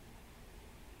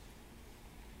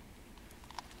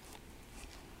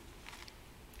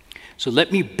 So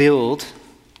let me build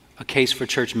a case for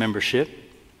church membership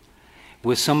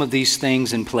with some of these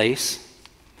things in place.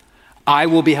 I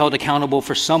will be held accountable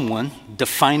for someone,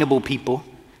 definable people.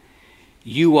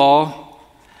 You all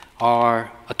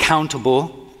are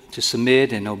accountable to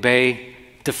submit and obey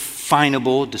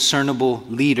definable, discernible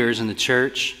leaders in the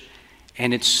church,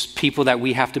 and it's people that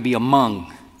we have to be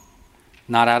among,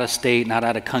 not out of state, not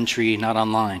out of country, not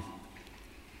online.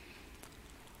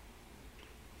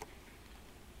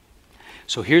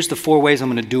 So here's the 4 ways I'm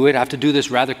going to do it. I have to do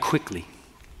this rather quickly.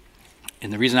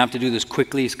 And the reason I have to do this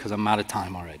quickly is because I'm out of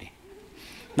time already.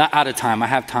 Not out of time, I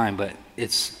have time, but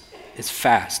it's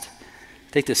fast.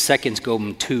 I think the seconds go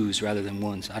in 2s rather than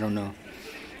 1s. I don't know.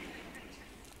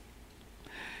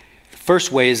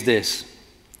 First way is this.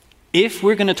 If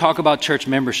we're going to talk about church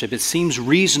membership, it seems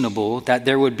reasonable that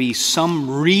there would be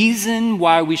some reason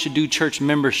why we should do church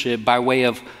membership by way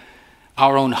of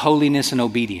our own holiness and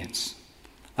obedience.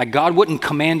 Like God wouldn't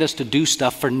command us to do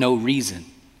stuff for no reason.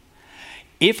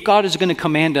 If God is going to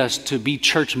command us to be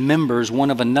church members one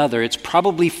of another, it's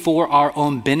probably for our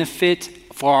own benefit,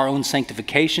 for our own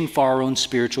sanctification, for our own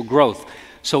spiritual growth.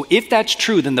 So if that's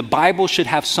true, then the Bible should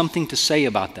have something to say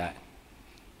about that.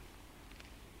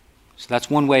 So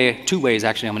that's one way, 2 ways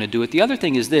actually I'm going to do it. The other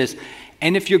thing is this,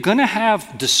 and if you're going to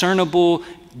have discernible,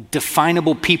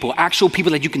 definable people, actual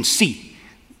people that you can see,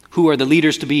 who are the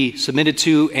leaders to be submitted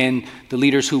to and the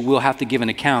leaders who will have to give an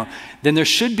account, then there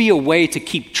should be a way to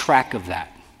keep track of that.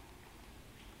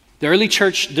 The early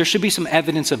church, there should be some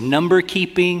evidence of number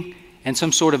keeping and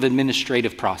some sort of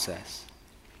administrative process.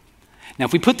 Now,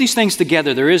 if we put these things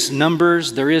together, there is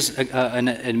numbers, there is an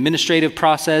administrative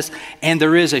process, and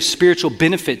there is a spiritual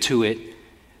benefit to it,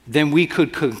 then we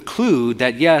could conclude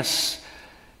that, yes,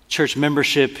 church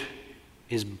membership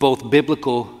is both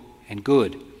biblical and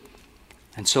good.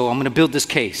 And so I'm going to build this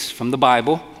case from the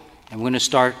Bible, and we're going to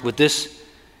start with this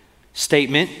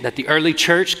statement that the early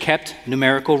church kept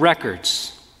numerical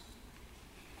records.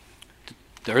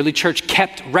 The early church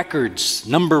kept records,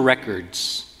 number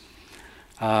records.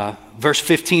 Verse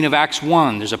 15 of Acts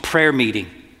 1, there's a prayer meeting.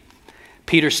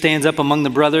 Peter stands up among the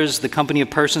brothers. The company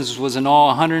of persons was in all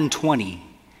 120.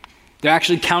 They're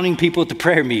actually counting people at the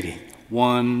prayer meeting.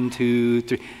 1, 2,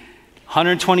 3.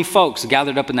 120 folks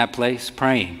gathered up in that place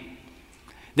praying.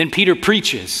 Then Peter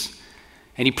preaches.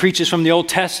 And he preaches from the Old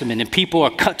Testament. And people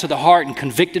are cut to the heart and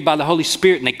convicted by the Holy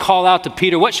Spirit. And they call out to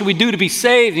Peter, what should we do to be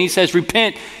saved? And he says,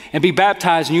 repent and be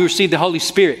baptized and you receive the Holy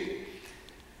Spirit.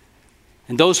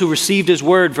 And those who received his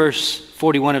word, verse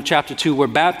 41 of chapter 2, were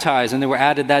baptized, and there were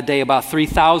added that day about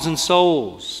 3,000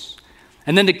 souls.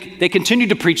 And then they continued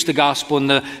to preach the gospel, and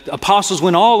the apostles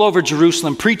went all over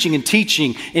Jerusalem preaching and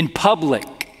teaching in public.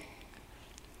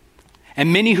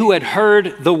 And many who had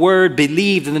heard the word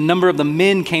believed, and the number of the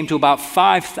men came to about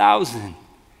 5,000.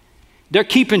 They're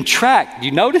keeping track. Do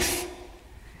you notice?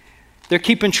 They're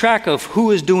keeping track of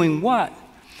who is doing what.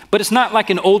 But it's not like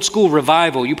an old school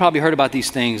revival. You probably heard about these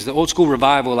things. The old school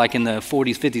revival, like in the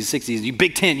 40s, 50s, 60s. You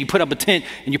big tent, you put up a tent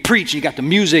and you preach. And you got the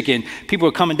music and people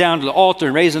are coming down to the altar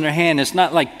and raising their hand. It's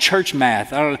not like church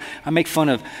math. I make fun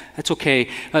of, that's okay.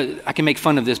 I can make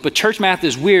fun of this. But church math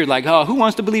is weird. Like, oh, who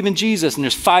wants to believe in Jesus? And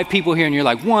there's 5 people here and you're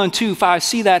like, 1, 2, 5,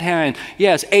 see that hand.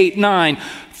 Yes, 8, 9,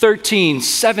 13,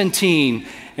 17.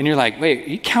 And you're like, wait, are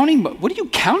you counting? What are you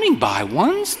counting by?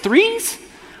 1s, 3s?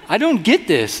 I don't get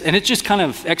this. And it's just kind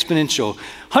of exponential.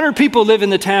 100 people live in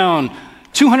the town.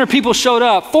 200 people showed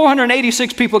up.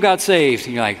 486 people got saved.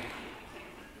 And you're like,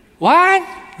 what?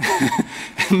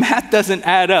 Math doesn't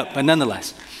add up, but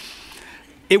nonetheless.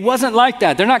 It wasn't like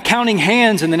that. They're not counting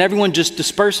hands and then everyone just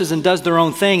disperses and does their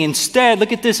own thing. Instead,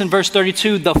 look at this in verse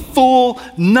 32. The full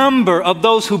number of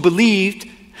those who believed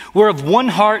were of one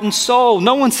heart and soul.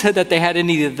 No one said that they had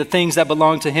any of the things that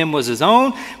belonged to him was his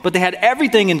own, but they had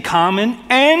everything in common,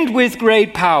 and with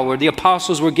great power the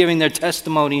apostles were giving their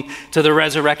testimony to the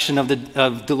resurrection of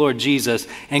the Lord Jesus,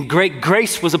 and great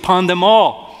grace was upon them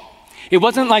all. It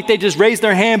wasn't like they just raised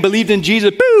their hand, believed in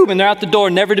Jesus, boom, and they're out the door,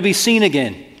 never to be seen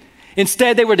again.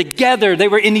 Instead, they were together. They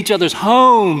were in each other's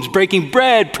homes, breaking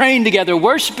bread, praying together,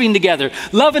 worshiping together,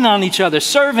 loving on each other,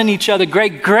 serving each other.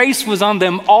 Great grace was on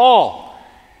them all.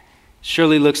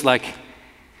 Surely looks like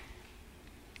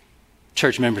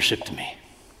church membership to me.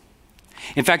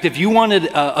 In fact, if you wanted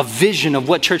a vision of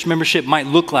what church membership might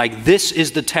look like, this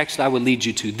is the text I would lead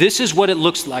you to. This is what it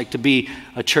looks like to be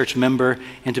a church member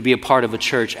and to be a part of a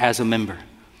church as a member.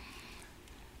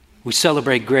 We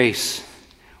celebrate grace.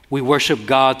 We worship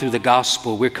God through the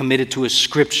gospel. We're committed to his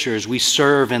scriptures. We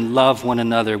serve and love one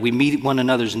another. We meet one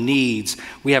another's needs.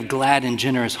 We have glad and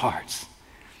generous hearts.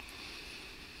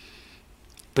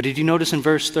 But did you notice in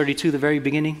verse 32, the very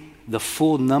beginning? The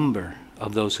full number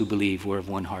of those who believe were of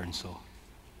one heart and soul.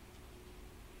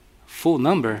 Full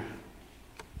number?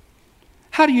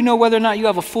 How do you know whether or not you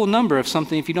have a full number of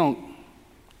something if you don't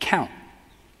count?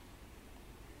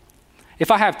 If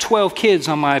I have 12 kids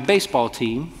on my baseball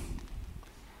team,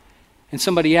 and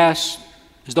somebody asks,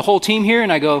 is the whole team here?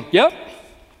 And I go, yep.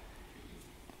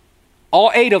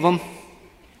 All 8 of them.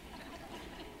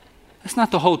 That's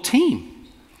not the whole team.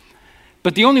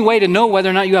 But the only way to know whether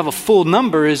or not you have a full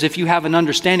number is if you have an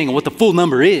understanding of what the full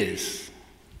number is.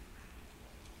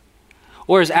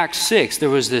 Or as Acts 6, there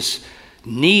was this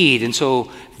need, and so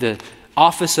the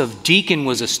office of deacon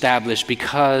was established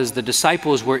because the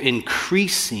disciples were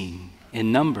increasing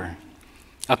in number.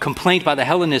 A complaint by the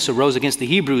Hellenists arose against the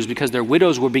Hebrews because their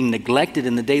widows were being neglected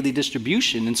in the daily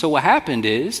distribution. And so what happened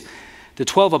is the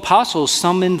 12 apostles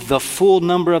summoned the full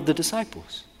number of the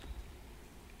disciples.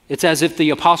 It's as if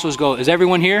the apostles go, is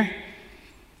everyone here?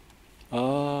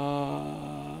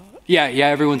 Yeah,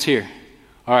 everyone's here.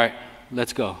 All right,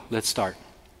 let's go. Let's start.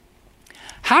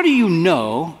 How do you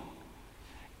know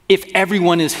if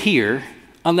everyone is here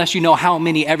unless you know how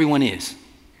many everyone is?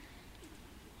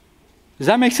 Does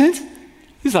that make sense?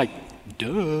 He's like,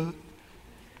 duh.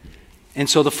 And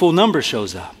so the full number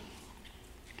shows up.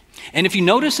 And if you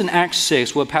notice in Acts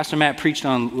 6, what Pastor Matt preached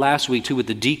on last week too with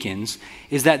the deacons,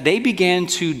 is that they began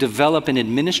to develop an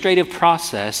administrative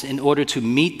process in order to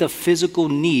meet the physical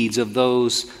needs of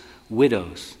those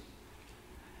widows.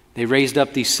 They raised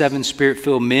up these 7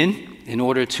 spirit-filled men in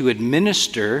order to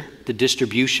administer the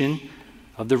distribution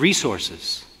of the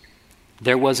resources.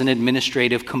 There was an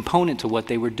administrative component to what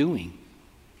they were doing.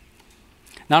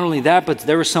 Not only that, but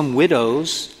there were some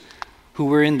widows who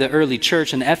were in the early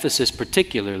church, in Ephesus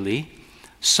particularly.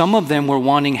 Some of them were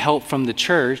wanting help from the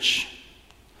church.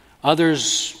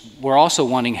 Others were also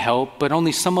wanting help, but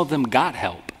only some of them got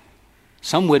help.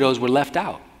 Some widows were left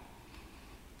out.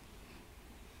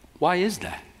 Why is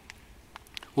that?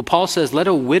 Well, Paul says, let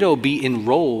a widow be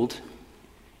enrolled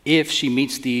if she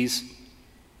meets these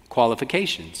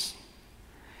qualifications.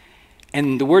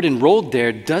 And the word enrolled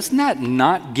there, doesn't that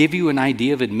not give you an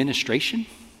idea of administration?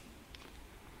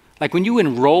 Like when you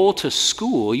enroll to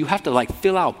school, you have to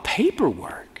fill out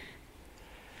paperwork.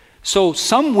 So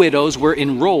some widows were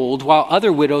enrolled while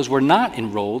other widows were not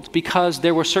enrolled because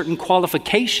there were certain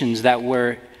qualifications that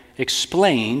were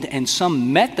explained, and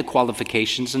some met the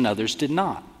qualifications and others did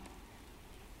not.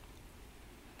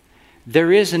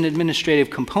 There is an administrative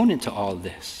component to all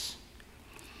this.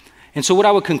 And so what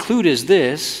I would conclude is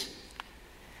this,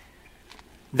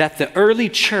 that the early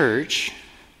church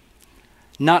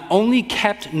not only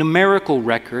kept numerical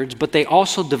records, but they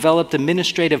also developed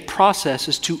administrative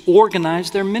processes to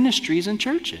organize their ministries and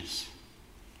churches.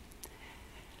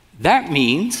 That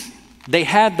means they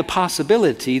had the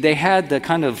possibility, they had the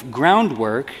kind of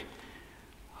groundwork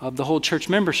of the whole church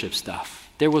membership stuff.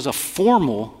 There was a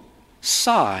formal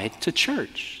side to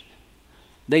church.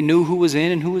 They knew who was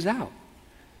in and who was out.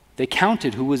 They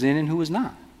counted who was in and who was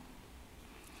not.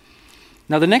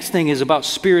 Now, the next thing is about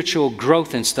spiritual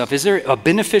growth and stuff. Is there a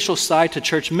beneficial side to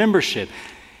church membership?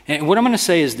 And what I'm going to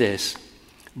say is this.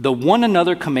 The one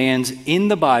another commands in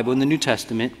the Bible, in the New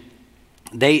Testament,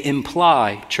 they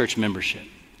imply church membership.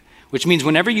 Which means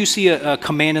whenever you see a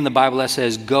command in the Bible that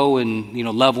says go and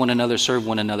love one another, serve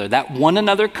one another, that one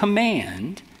another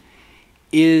command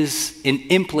is an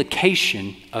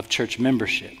implication of church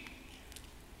membership.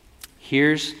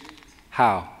 Here's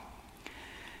how.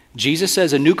 Jesus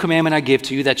says, a new commandment I give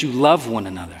to you, that you love one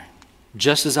another.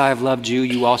 Just as I have loved you,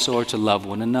 you also are to love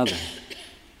one another.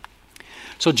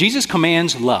 So Jesus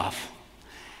commands love.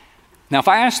 Now, if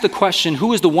I ask the question,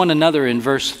 who is the one another in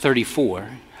verse 34,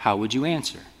 how would you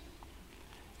answer?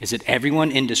 Is it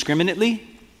everyone indiscriminately?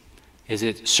 Is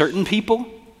it certain people?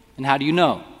 And how do you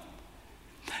know?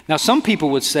 Now, some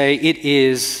people would say it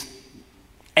is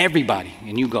everybody.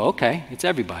 And you go, okay, it's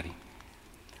everybody.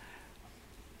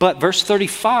 But verse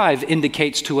 35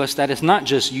 indicates to us that it's not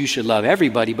just you should love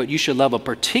everybody, but you should love a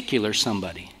particular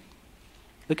somebody.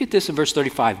 Look at this in verse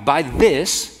 35. By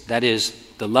this, that is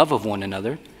the love of one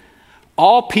another,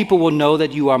 all people will know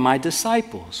that you are my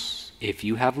disciples if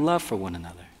you have love for one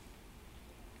another.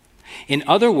 In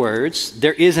other words,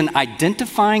 there is an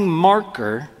identifying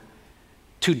marker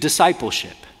to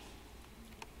discipleship.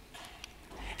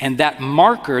 And that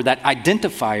marker, that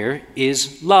identifier,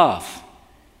 is love.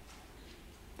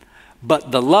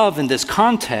 But the love in this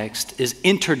context is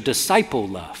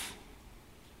interdisciple love.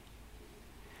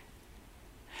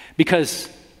 Because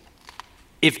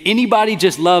if anybody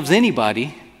just loves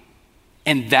anybody,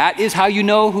 and that is how you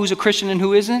know who's a Christian and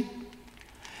who isn't,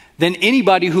 then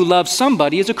anybody who loves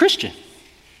somebody is a Christian.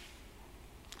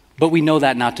 But we know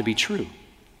that not to be true.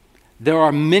 There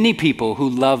are many people who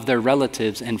love their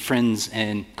relatives and friends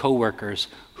and coworkers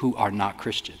who are not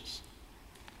Christians.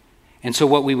 And so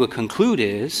what we would conclude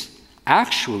is,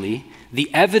 actually, the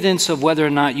evidence of whether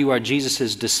or not you are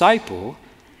Jesus' disciple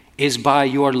is by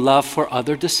your love for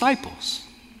other disciples.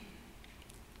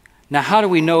 Now, how do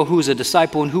we know who's a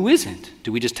disciple and who isn't?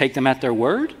 Do we just take them at their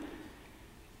word?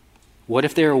 What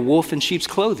if they're a wolf in sheep's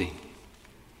clothing?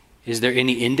 Is there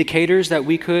any indicators that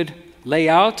we could lay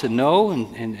out to know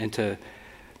and to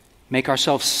make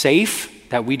ourselves safe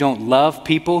that we don't love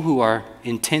people who are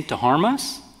intent to harm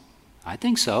us? I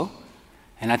think so.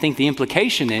 And I think the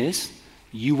implication is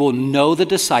you will know the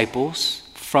disciples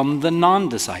from the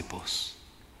non-disciples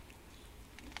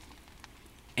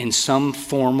in some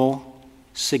formal,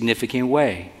 significant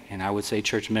way. And I would say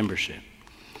church membership.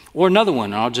 Or another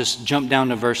one, I'll just jump down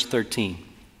to verse 13.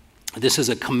 This is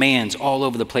a commands all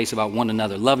over the place about one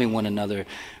another, loving one another,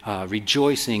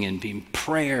 rejoicing and being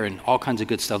prayer and all kinds of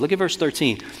good stuff. Look at verse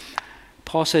 13.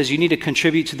 Paul says you need to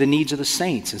contribute to the needs of the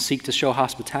saints and seek to show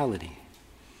hospitality.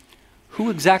 Who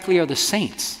exactly are the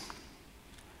saints?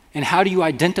 And how do you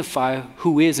identify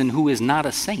who is and who is not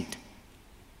a saint?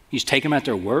 You just take them at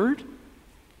their word?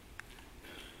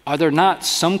 Are there not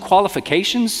some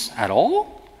qualifications at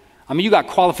all? I mean, you got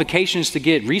qualifications to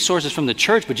get resources from the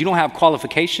church, but you don't have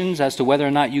qualifications as to whether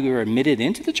or not you are admitted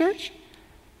into the church?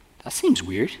 That seems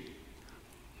weird.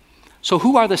 So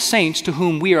who are the saints to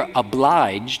whom we are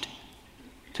obliged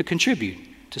to contribute,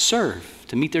 to serve,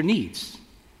 to meet their needs?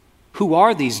 Who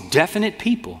are these definite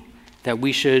people that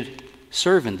we should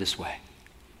serve in this way?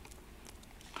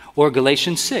 Or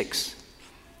Galatians 6.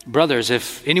 Brothers,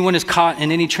 if anyone is caught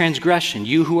in any transgression,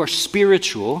 you who are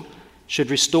spiritual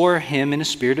should restore him in a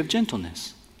spirit of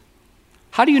gentleness.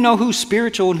 How do you know who's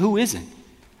spiritual and who isn't?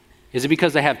 Is it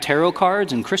because they have tarot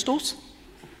cards and crystals?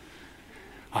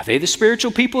 Are they the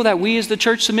spiritual people that we as the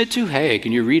church submit to? Hey,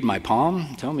 can you read my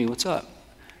palm? Tell me what's up.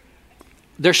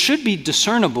 There should be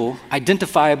discernible,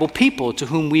 identifiable people to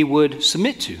whom we would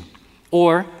submit to.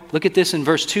 Or, look at this in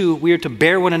verse 2, we are to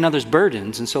bear one another's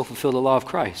burdens and so fulfill the law of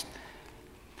Christ.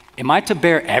 Am I to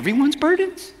bear everyone's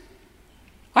burdens?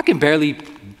 I can barely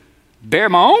bear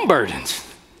my own burdens.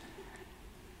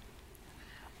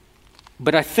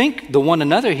 But I think the one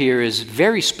another here is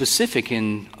very specific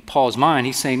in Paul's mind.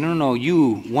 He's saying, no,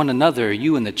 you, one another,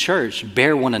 you in the church,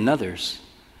 bear one another's.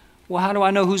 Well, how do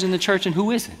I know who's in the church and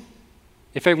who isn't?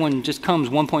 If everyone just comes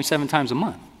 1.7 times a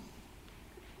month.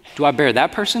 Do I bear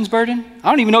that person's burden? I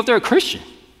don't even know if they're a Christian.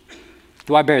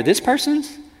 Do I bear this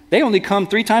person's? They only come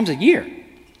 3 times a year.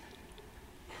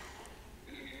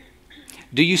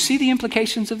 Do you see the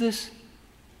implications of this?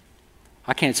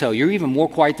 I can't tell. You're even more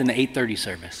quiet than the 8:30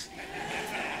 service.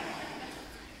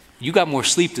 You got more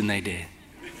sleep than they did.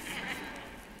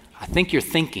 I think you're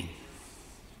thinking.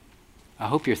 I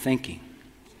hope you're thinking.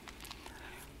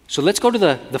 So let's go to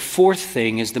the fourth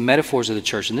thing is the metaphors of the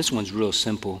church, and this one's real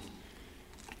simple.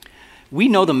 We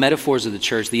know the metaphors of the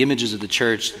church, the images of the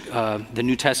church. The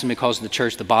New Testament calls the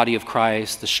church the body of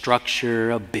Christ, the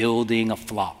structure, a building, a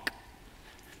flock.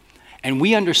 And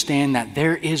we understand that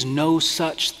there is no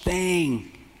such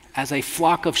thing as a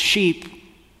flock of sheep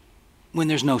when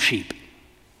there's no sheep.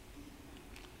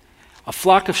 A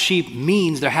flock of sheep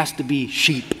means there has to be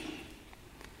sheep.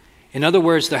 In other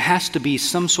words, there has to be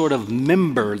some sort of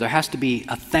member, there has to be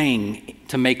a thing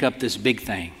to make up this big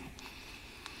thing.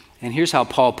 And here's how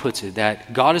Paul puts it,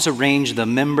 that God has arranged the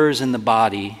members in the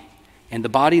body, and the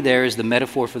body there is the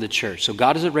metaphor for the church. So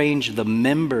God has arranged the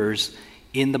members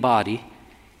in the body,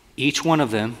 each one of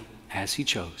them as he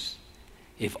chose.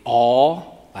 If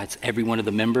all, that's every one of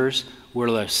the members, were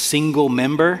a single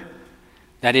member,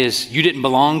 that is, you didn't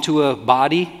belong to a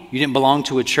body, you didn't belong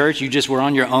to a church, you just were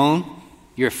on your own,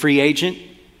 you're a free agent,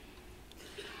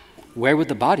 where would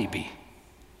the body be?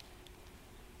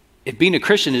 If being a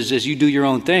Christian is just you do your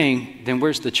own thing, then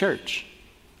where's the church?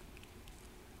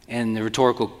 And the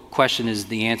rhetorical question is,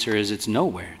 the answer is it's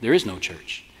nowhere. There is no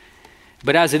church.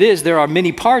 But as it is, there are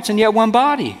many parts and yet one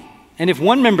body. And if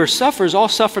one member suffers, all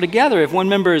suffer together. If one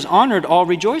member is honored, all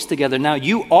rejoice together. Now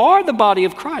you are the body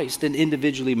of Christ and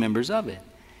individually members of it.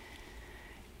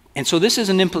 And so this is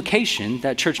an implication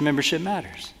that church membership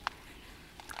matters.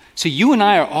 So you and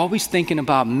I are always thinking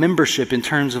about membership in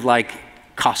terms of like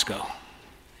Costco.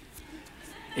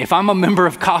 If I'm a member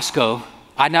of Costco,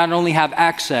 I not only have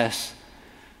access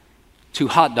to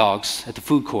hot dogs at the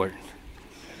food court,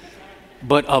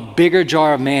 but a bigger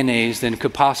jar of mayonnaise than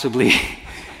could possibly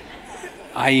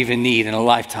I even need in a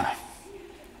lifetime.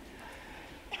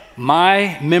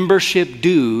 My membership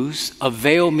dues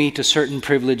avail me to certain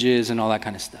privileges and all that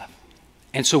kind of stuff.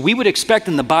 And so we would expect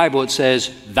in the Bible it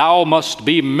says, thou must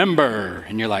be member.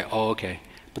 And you're like, oh, okay.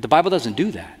 But the Bible doesn't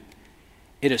do that.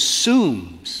 It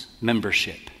assumes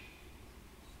membership.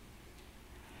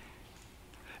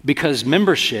 Because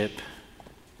membership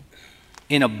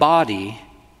in a body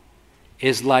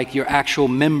is like your actual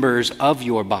members of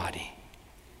your body.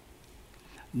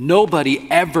 Nobody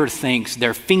ever thinks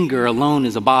their finger alone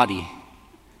is a body.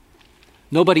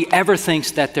 Nobody ever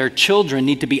thinks that their children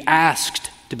need to be asked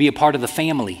to be a part of the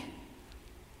family.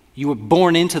 You were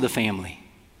born into the family.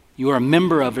 You are a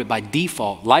member of it by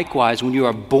default. Likewise, when you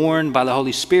are born by the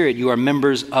Holy Spirit, you are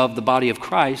members of the body of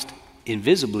Christ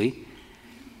invisibly.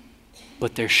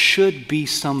 But there should be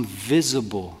some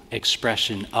visible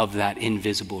expression of that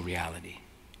invisible reality.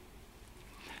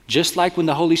 Just like when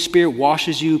the Holy Spirit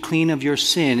washes you clean of your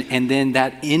sin and then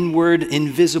that inward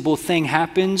invisible thing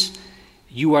happens,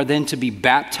 you are then to be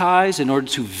baptized in order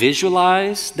to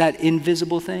visualize that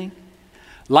invisible thing.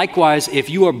 Likewise, if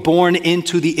you are born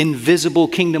into the invisible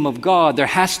kingdom of God, there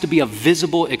has to be a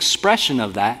visible expression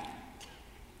of that.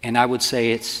 And I would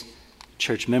say it's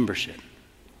church membership.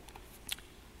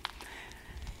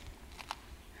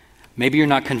 Maybe you're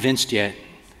not convinced yet,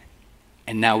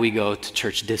 and now we go to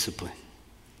church discipline.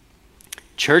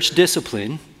 Church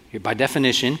discipline, by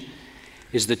definition,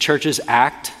 is the church's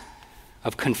act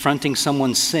of confronting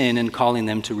someone's sin and calling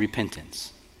them to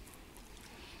repentance.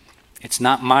 It's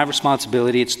not my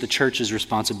responsibility, it's the church's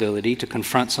responsibility to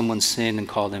confront someone's sin and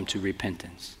call them to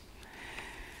repentance.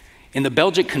 In the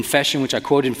Belgic Confession, which I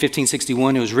quoted in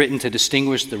 1561, it was written to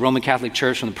distinguish the Roman Catholic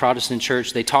Church from the Protestant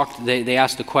Church. They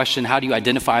asked the question, how do you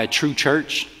identify a true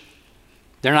church?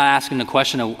 They're not asking the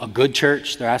question of a good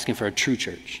church, they're asking for a true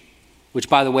church, which,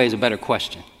 by the way, is a better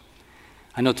question.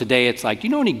 I know today it's like, do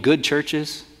you know any good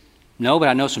churches? No, but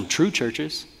I know some true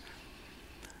churches.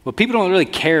 Well, people don't really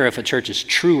care if a church is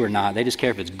true or not. They just care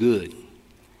if it's good.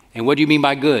 And what do you mean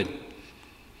by good?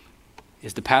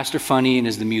 Is the pastor funny and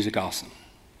is the music awesome?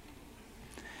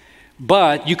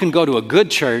 But you can go to a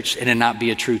good church and it not be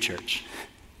a true church.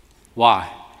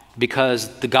 Why?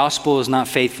 Because the gospel is not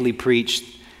faithfully preached,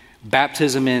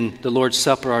 baptism and the Lord's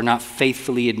Supper are not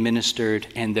faithfully administered,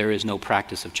 and there is no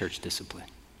practice of church discipline.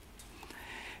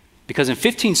 Because in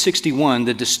 1561,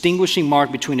 the distinguishing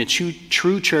mark between a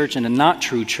true church and a not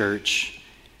true church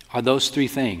are those three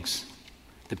things: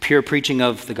 the pure preaching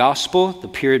of the gospel, the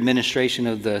pure administration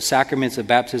of the sacraments of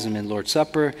baptism and Lord's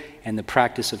Supper, and the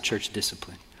practice of church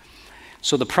discipline.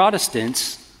 So the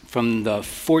Protestants, from the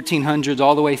 1400s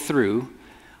all the way through,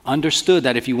 understood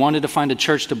that if you wanted to find a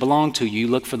church to belong to, you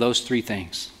look for those three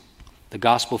things: the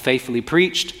gospel faithfully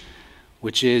preached,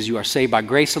 which is you are saved by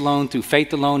grace alone, through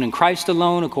faith alone, in Christ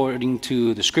alone, according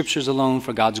to the scriptures alone,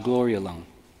 for God's glory alone.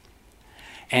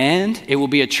 And it will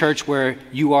be a church where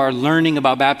you are learning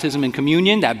about baptism and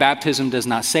communion. That baptism does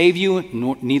not save you,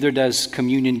 neither does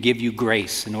communion give you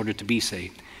grace in order to be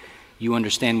saved. You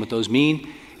understand what those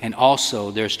mean. and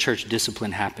also there's church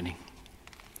discipline happening.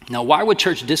 Now, why would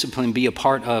church discipline be a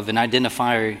part of an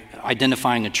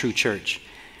identifying a true church?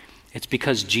 It's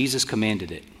because Jesus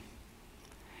commanded it.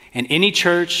 And any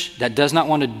church that does not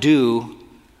want to do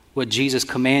what Jesus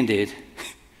commanded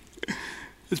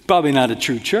is probably not a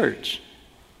true church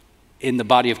in the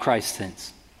body of Christ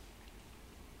sense.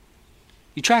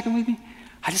 You tracking with me?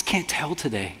 I just can't tell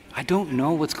today. I don't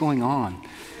know what's going on.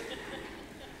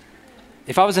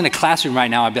 If I was in a classroom right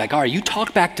now, I'd be like, all right, you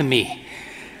talk back to me.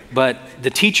 But the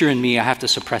teacher in me, I have to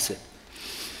suppress it.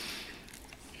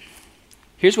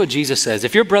 Here's what Jesus says.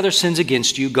 If your brother sins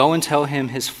against you, go and tell him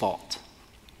his fault.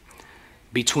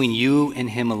 Between you and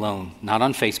him alone, not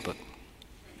on Facebook.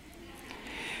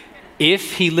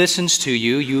 If he listens to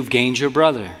you, you've gained your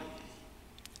brother.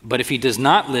 But if he does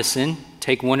not listen,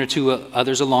 take one or two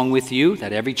others along with you,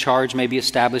 that every charge may be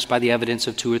established by the evidence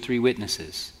of 2 or 3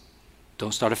 witnesses.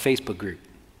 Don't start a Facebook group.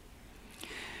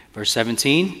 Verse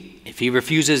 17, if he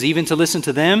refuses even to listen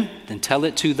to them, then tell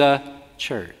it to the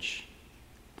church.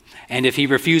 And if he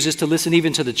refuses to listen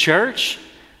even to the church,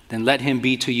 then let him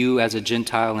be to you as a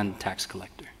Gentile and tax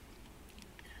collector.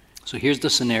 So here's the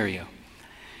scenario.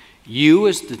 You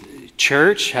as the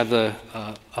church have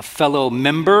a fellow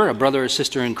member, a brother or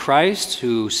sister in Christ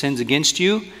who sins against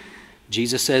you.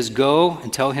 Jesus says, go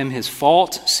and tell him his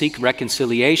fault, seek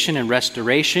reconciliation and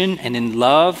restoration, and in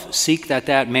love, seek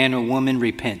that man or woman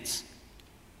repents.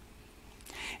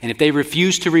 And if they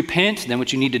refuse to repent, then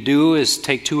what you need to do is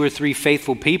take 2 or 3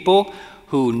 faithful people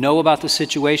who know about the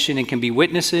situation and can be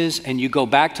witnesses, and you go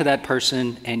back to that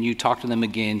person and you talk to them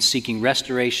again, seeking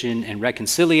restoration and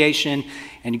reconciliation,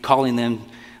 and calling them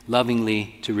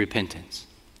lovingly to repentance.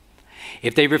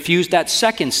 If they refuse that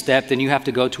second step, then you have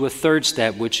to go to a third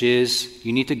step, which is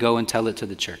you need to go and tell it to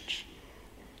the church.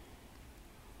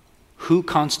 Who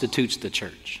constitutes the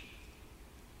church?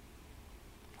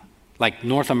 Like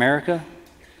North America?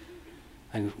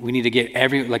 And we need to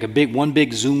get one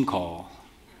big Zoom call.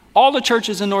 All the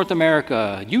churches in North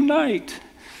America, unite.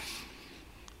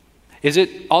 Is it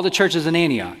all the churches in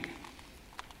Antioch?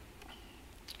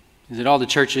 Is it all the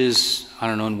churches,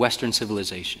 in Western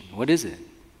civilization? What is it?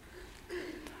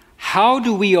 How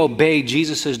do we obey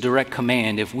Jesus' direct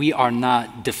command if we are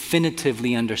not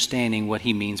definitively understanding what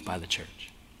he means by the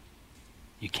church?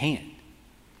 You can't.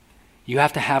 You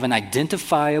have to have an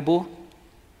identifiable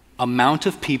amount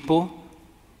of people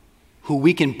who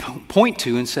we can point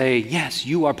to and say, yes,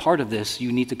 you are part of this.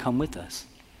 You need to come with us.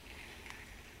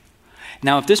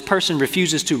 Now, if this person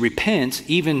refuses to repent,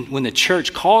 even when the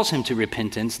church calls him to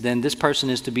repentance, then this person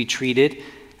is to be treated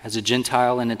as a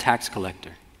Gentile and a tax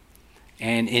collector.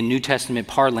 And in New Testament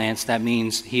parlance, that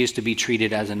means he is to be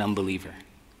treated as an unbeliever.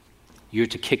 You're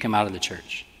to kick him out of the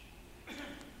church.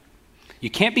 You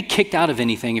can't be kicked out of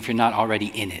anything if you're not already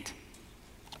in it.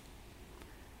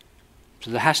 So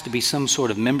there has to be some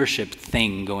sort of membership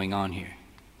thing going on here.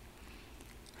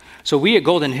 So we at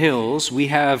Golden Hills, we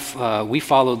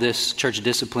follow this church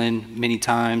discipline many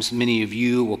times. Many of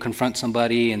you will confront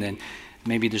somebody and then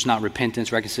maybe there's not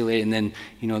repentance, reconciliation, and then,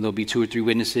 there'll be 2 or 3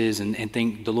 witnesses and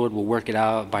think the Lord will work it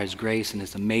out by his grace and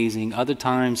it's amazing. Other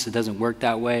times it doesn't work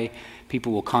that way.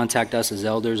 People will contact us as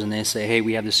elders and they say, hey,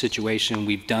 we have this situation.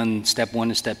 We've done step 1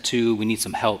 and step 2. We need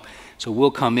some help. So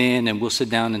we'll come in and we'll sit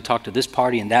down and talk to this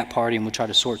party and that party and we'll try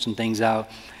to sort some things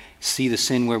out, see the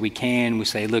sin where we can. We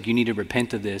say, look, you need to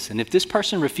repent of this. And if this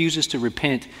person refuses to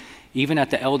repent, even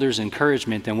at the elder's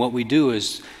encouragement, then what we do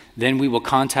is then we will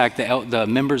contact the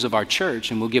members of our church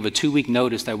and we'll give a 2-week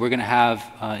notice that we're going to have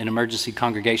an emergency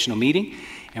congregational meeting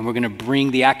and we're going to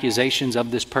bring the accusations of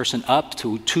this person up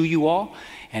to you all.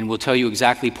 And we'll tell you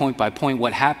exactly point by point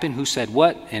what happened, who said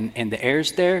what, and the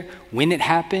heirs there, when it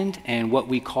happened, and what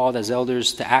we called as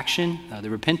elders to action, the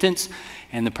repentance,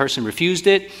 and the person refused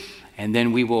it. And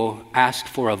then we will ask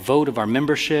for a vote of our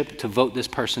membership to vote this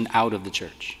person out of the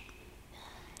church.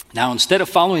 Now, instead of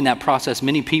following that process,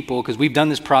 many people, because we've done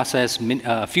this process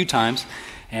a few times,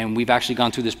 and we've actually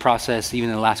gone through this process even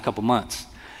in the last couple months.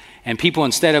 And people,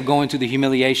 instead of going through the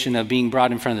humiliation of being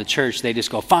brought in front of the church, they just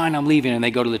go, fine, I'm leaving, and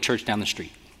they go to the church down the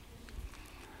street.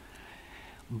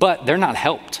 But they're not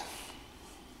helped.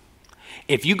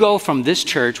 If you go from this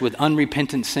church with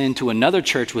unrepentant sin to another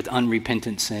church with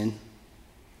unrepentant sin,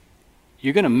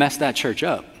 you're going to mess that church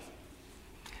up.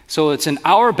 So it's in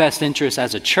our best interest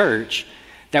as a church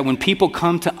that when people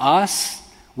come to us,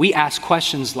 we ask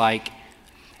questions like,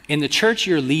 in the church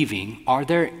you're leaving, are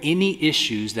there any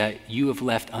issues that you have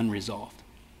left unresolved?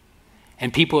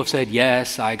 And people have said,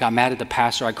 yes, I got mad at the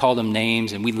pastor, I called them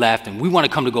names, and we left, and we want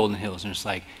to come to Golden Hills. And it's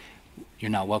like, you're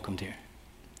not welcomed here.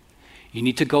 You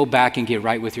need to go back and get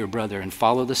right with your brother and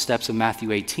follow the steps of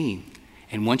Matthew 18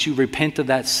 And once you repent of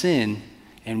that sin,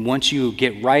 and once you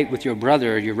get right with your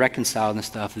brother, you're reconciled and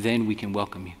stuff, then we can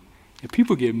welcome you. And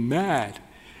people get mad.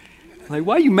 Like,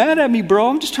 why are you mad at me, bro?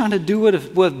 I'm just trying to do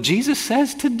what Jesus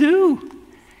says to do.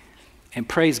 And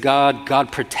praise God,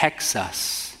 God protects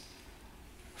us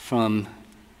from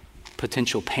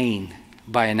potential pain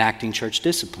by enacting church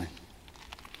discipline.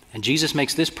 And Jesus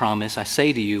makes this promise, I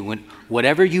say to you,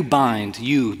 whatever you bind,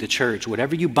 you, the church,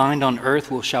 whatever you bind on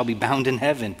earth shall be bound in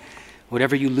heaven.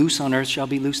 Whatever you loose on earth shall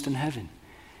be loosed in heaven.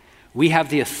 We have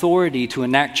the authority to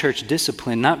enact church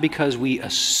discipline, not because we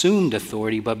assumed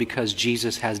authority, but because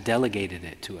Jesus has delegated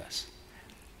it to us.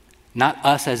 Not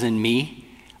us as in me,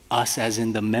 us as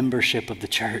in the membership of the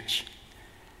church.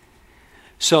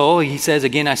 So he says,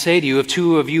 again, I say to you, if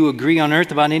two of you agree on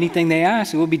earth about anything they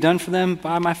ask, it will be done for them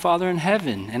by my Father in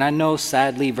heaven. And I know,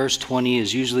 sadly, verse 20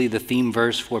 is usually the theme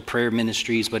verse for prayer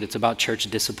ministries, but it's about church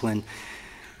discipline.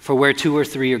 For where 2 or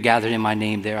 3 are gathered in my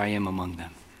name, there I am among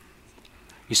them.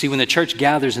 You see, when the church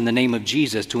gathers in the name of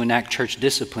Jesus to enact church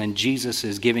discipline, Jesus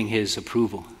is giving his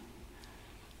approval.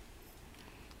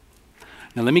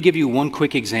 Now, let me give you one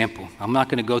quick example. I'm not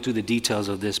going to go through the details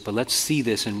of this, but let's see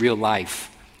this in real life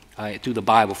through the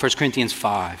Bible. 1 Corinthians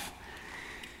 5.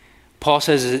 Paul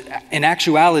says, in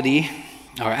actuality,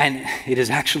 and it is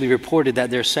actually reported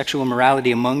that there's sexual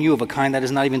immorality among you of a kind that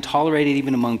is not even tolerated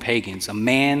even among pagans. A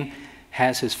man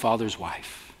has his father's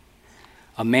wife.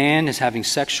 A man is having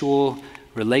sexual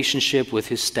relationship with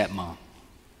his stepmom.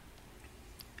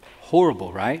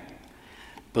 Horrible, right?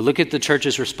 But look at the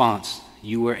church's response.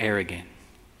 You were arrogant.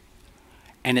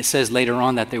 And it says later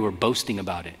on that they were boasting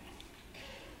about it.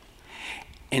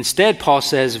 Instead, Paul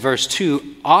says, verse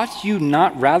 2, ought you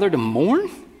not rather to mourn?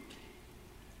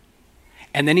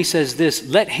 And then he says this,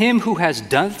 let him who has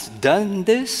done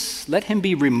this, let him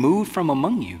be removed from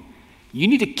among you. You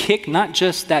need to kick not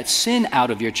just that sin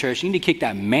out of your church, you need to kick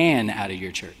that man out of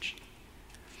your church.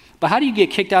 But how do you get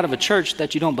kicked out of a church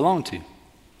that you don't belong to?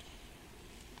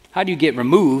 How do you get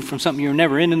removed from something you're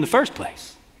never in the first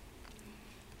place?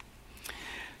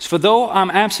 For though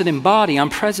I'm absent in body, I'm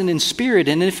present in spirit,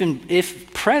 and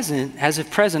if present,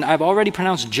 I've already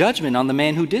pronounced judgment on the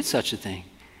man who did such a thing.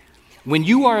 When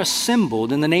you are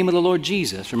assembled in the name of the Lord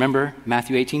Jesus, remember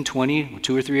Matthew 18:20,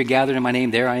 2 or 3 are gathered in my name,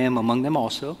 there I am among them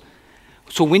also.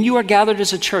 So when you are gathered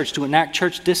as a church to enact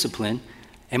church discipline,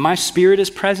 and my spirit is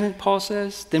present, Paul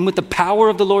says, then with the power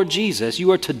of the Lord Jesus,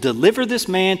 you are to deliver this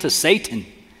man to Satan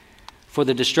for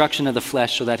the destruction of the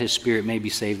flesh so that his spirit may be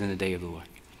saved in the day of the Lord.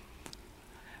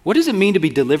 What does it mean to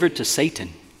be delivered to Satan?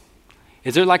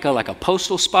 Is there like a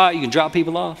postal spot you can drop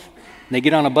people off and they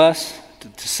get on a bus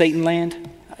to Satan land?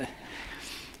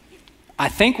 I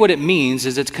think what it means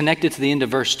is it's connected to the end of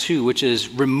verse 2, which is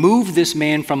remove this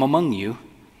man from among you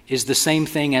is the same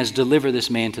thing as deliver this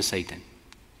man to Satan.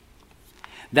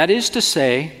 That is to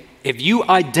say, if you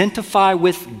identify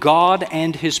with God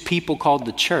and his people called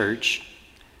the church,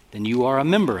 then you are a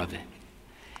member of it.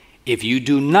 If you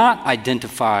do not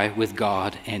identify with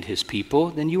God and his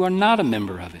people, then you are not a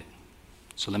member of it.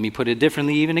 So let me put it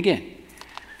differently even again.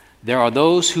 There are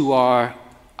those who are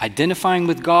identifying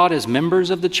with God as members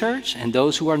of the church and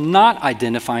those who are not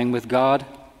identifying with God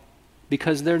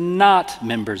because they're not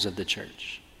members of the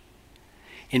church.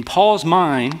 In Paul's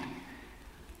mind,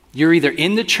 you're either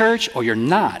in the church or you're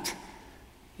not.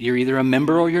 You're either a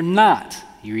member or you're not.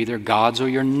 You're either God's or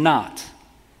you're not.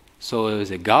 So is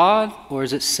it God or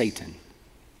is it Satan?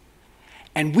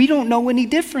 And we don't know any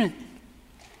different.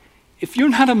 If you're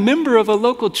not a member of a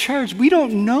local church, we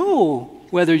don't know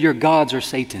whether you're God's or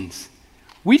Satan's.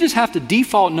 We just have to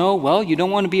default know, well, you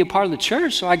don't want to be a part of the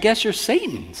church, so I guess you're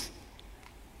Satan's.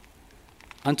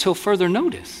 Until further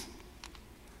notice.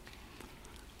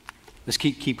 Let's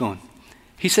keep going.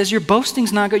 He says, your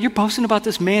boasting's not good. You're boasting about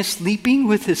this man sleeping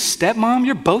with his stepmom.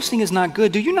 Your boasting is not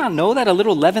good. Do you not know that a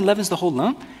little leaven leavens the whole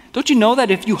lump? Don't you know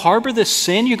that if you harbor this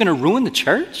sin, you're going to ruin the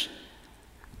church?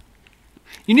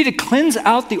 You need to cleanse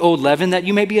out the old leaven that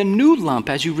you may be a new lump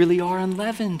as you really are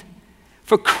unleavened.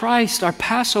 For Christ, our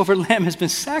Passover lamb, has been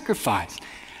sacrificed.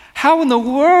 How in the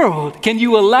world can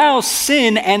you allow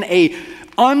sin and a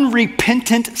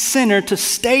unrepentant sinner to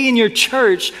stay in your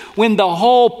church when the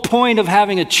whole point of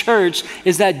having a church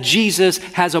is that Jesus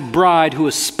has a bride who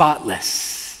is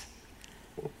spotless?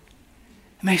 It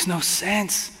makes no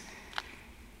sense.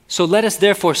 So let us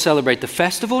therefore celebrate the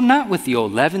festival, not with the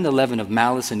old leaven, the leaven of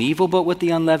malice and evil, but with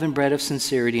the unleavened bread of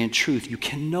sincerity and truth. You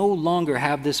can no longer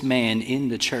have this man in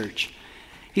the church.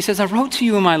 He says, I wrote to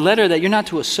you in my letter that you're not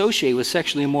to associate with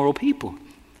sexually immoral people.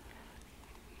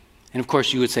 And of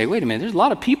course you would say, wait a minute, there's a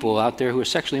lot of people out there who are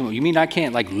sexually immoral. You mean I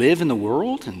can't live in the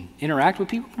world and interact with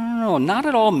people? No, not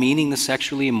at all meaning the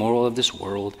sexually immoral of this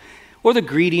world or the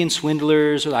greedy and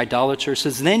swindlers or the idolaters.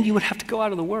 Says then you would have to go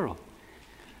out of the world.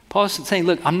 Paul is saying,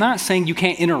 look, I'm not saying you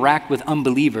can't interact with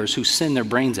unbelievers who sin their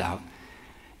brains out.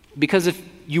 Because if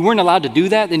you weren't allowed to do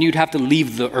that, then you'd have to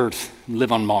leave the earth and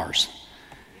live on Mars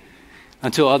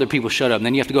until other people shut up. And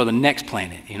then you have to go to the next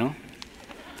planet,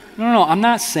 No, I'm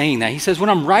not saying that. He says, what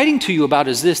I'm writing to you about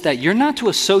is this, that you're not to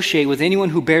associate with anyone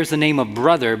who bears the name of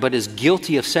brother, but is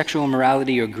guilty of sexual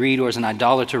immorality or greed, or is an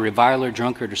idolater, reviler,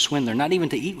 drunkard, or swindler, not even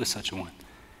to eat with such a one.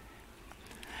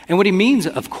 And what he means,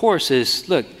 of course, is,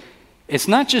 look, it's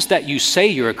not just that you say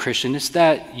you're a Christian, it's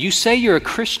that you say you're a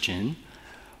Christian,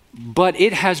 but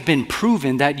it has been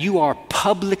proven that you are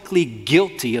publicly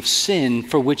guilty of sin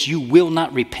for which you will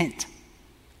not repent.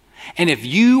 And if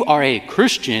you are a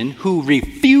Christian who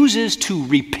refuses to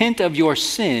repent of your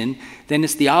sin, then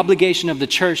it's the obligation of the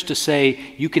church to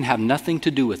say, you can have nothing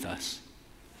to do with us.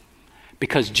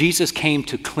 Because Jesus came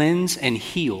to cleanse and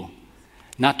heal,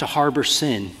 not to harbor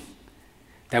sin,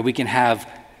 that we can have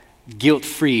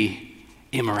guilt-free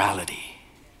immorality.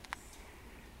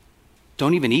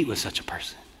 Don't even eat with such a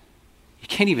person. You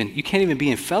can't even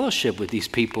be in fellowship with these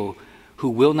people who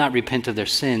will not repent of their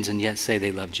sins and yet say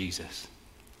they love Jesus.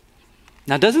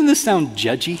 Now, doesn't this sound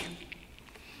judgy?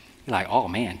 You're like, oh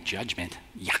man, judgment.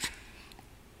 Yuck.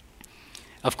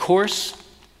 Of course,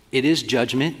 it is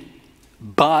judgment,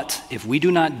 but if we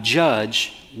do not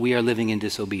judge, we are living in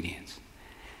disobedience.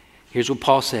 Here's what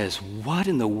Paul says, what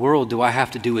in the world do I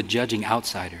have to do with judging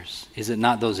outsiders? Is it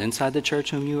not those inside the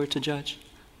church whom you are to judge?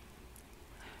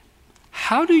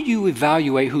 How do you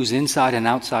evaluate who's inside and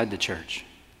outside the church?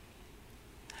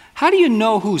 How do you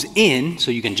know who's in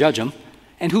so you can judge them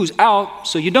and who's out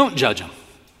so you don't judge them?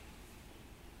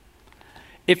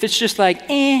 If it's just like,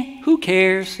 who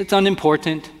cares? It's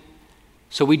unimportant.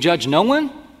 So we judge no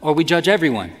one or we judge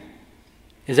everyone?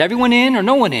 Is everyone in or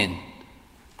no one in?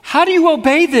 How do you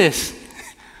obey this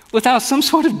without some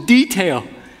sort of detail?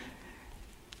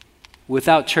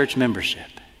 Without church membership.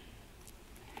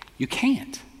 You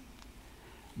can't.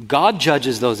 God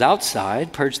judges those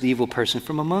outside, purge the evil person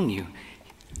from among you.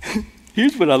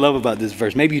 Here's what I love about this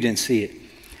verse. Maybe you didn't see it.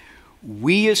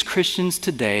 We as Christians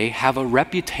today have a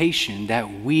reputation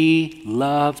that we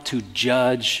love to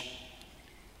judge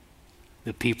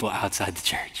the people outside the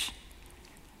church.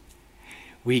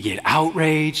 We get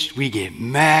outraged, we get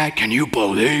mad. Can you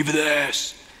believe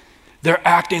this? They're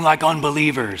acting like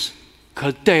unbelievers,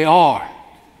 because they are.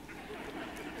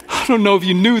 I don't know if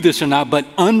you knew this or not, but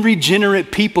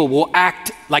unregenerate people will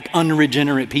act like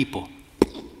unregenerate people.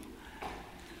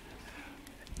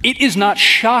 It is not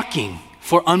shocking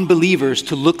for unbelievers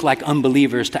to look like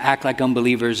unbelievers, to act like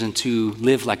unbelievers, and to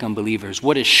live like unbelievers.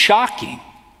 What is shocking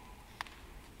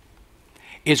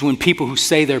is when people who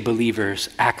say they're believers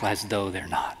act as though they're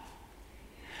not.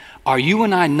 Are you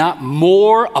and I not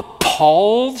more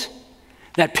appalled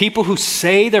that people who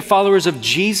say they're followers of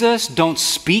Jesus don't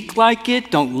speak like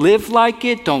it, don't live like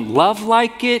it, don't love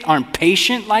like it, aren't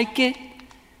patient like it?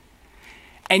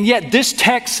 And yet this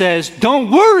text says, don't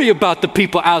worry about the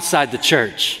people outside the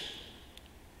church.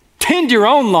 Tend your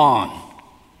own lawn.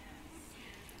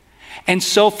 And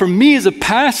so for me as a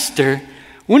pastor,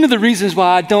 one of the reasons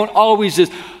why I don't always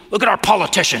just look at our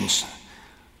politicians.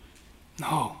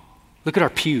 No, look at our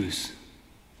pews.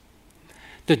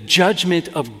 The judgment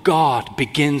of God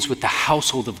begins with the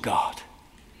household of God.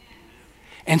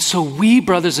 And so we,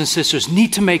 brothers and sisters,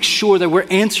 need to make sure that we're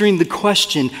answering the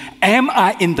question, am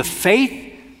I in the faith?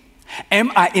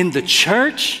 Am I in the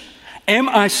church? Am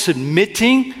I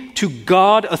submitting to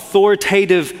God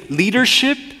authoritative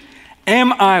leadership?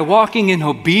 Am I walking in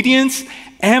obedience?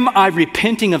 Am I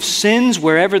repenting of sins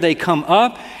wherever they come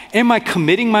up? Am I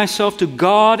committing myself to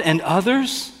God and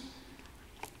others?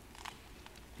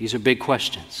 These are big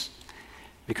questions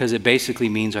because it basically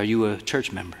means, are you a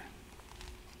church member?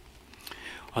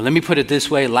 Or let me put it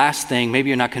this way, last thing, maybe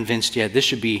you're not convinced yet, this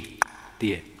should be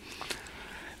it.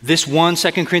 This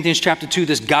 2 Corinthians chapter 2,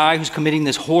 this guy who's committing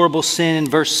this horrible sin in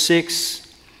verse 6,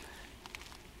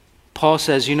 Paul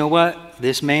says, you know what?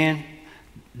 This man,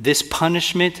 this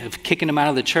punishment of kicking him out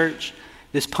of the church,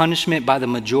 this punishment by the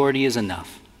majority is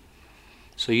enough.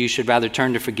 So you should rather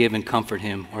turn to forgive and comfort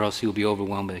him, or else he will be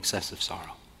overwhelmed with excessive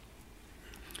sorrow.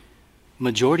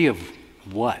 Majority of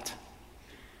what?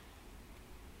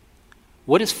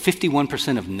 What is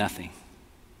 51% of nothing?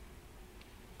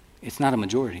 It's not a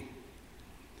majority.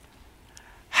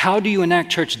 How do you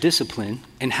enact church discipline,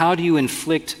 and how do you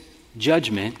inflict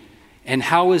judgment, and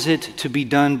how is it to be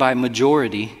done by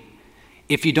majority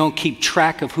if you don't keep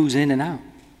track of who's in and out?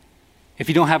 if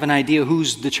you don't have an idea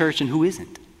who's the church and who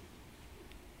isn't.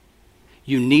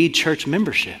 You need church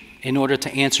membership in order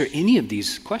to answer any of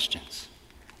these questions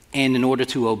and in order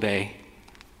to obey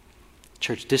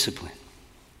church discipline.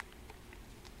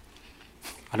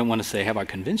 I don't want to say, have I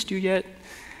convinced you yet?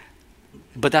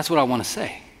 But that's what I want to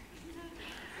say.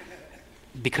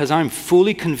 Because I'm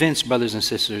fully convinced, brothers and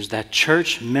sisters, that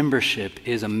church membership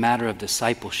is a matter of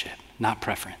discipleship, not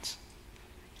preference.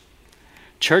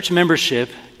 Church membership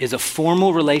is a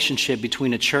formal relationship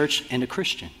between a church and a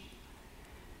Christian.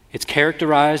 It's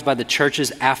characterized by the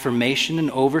church's affirmation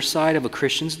and oversight of a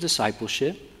Christian's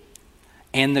discipleship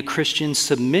and the Christian's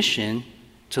submission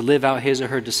to live out his or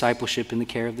her discipleship in the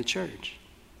care of the church.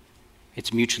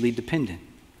 It's mutually dependent.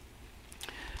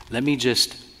 Let me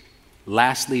just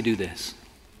lastly do this.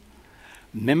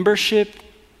 Membership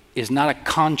is not a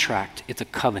contract, it's a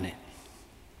covenant.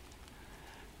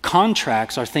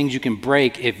 Contracts are things you can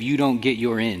break if you don't get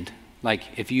your end. Like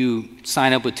if you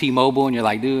sign up with T-Mobile and you're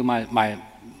like, dude,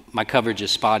 my coverage is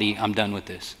spotty, I'm done with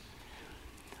this.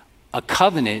 A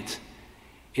covenant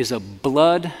is a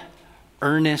blood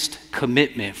earnest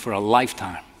commitment for a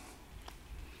lifetime.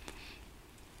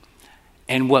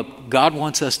 And what God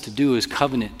wants us to do is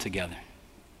covenant together.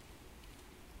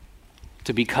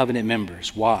 To be covenant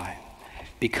members. Why?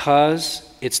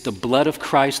 Because it's the blood of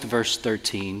Christ, verse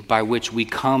 13, by which we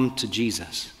come to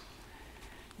Jesus.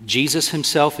 Jesus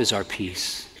himself is our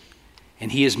peace.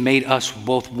 And he has made us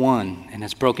both one and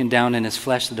has broken down in his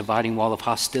flesh the dividing wall of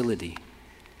hostility.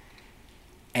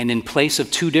 And in place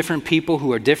of two different people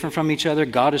who are different from each other,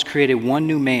 God has created one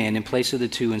new man in place of the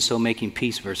two, and so making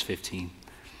peace, verse 15.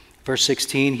 Verse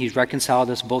 16, he's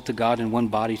reconciled us both to God in one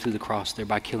body through the cross,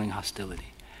 thereby killing hostility.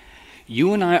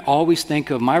 You and I always think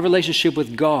of my relationship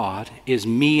with God is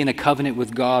me in a covenant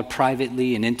with God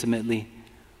privately and intimately.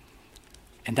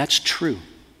 And that's true.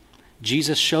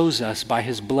 Jesus shows us by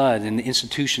his blood in the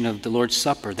institution of the Lord's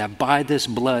Supper that by this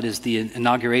blood is the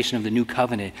inauguration of the new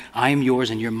covenant. I am yours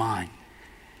and you're mine.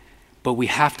 But we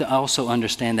have to also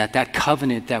understand that that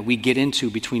covenant that we get into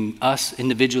between us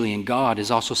individually and God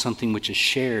is also something which is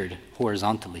shared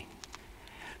horizontally.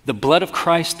 The blood of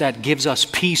Christ that gives us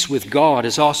peace with God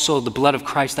is also the blood of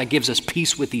Christ that gives us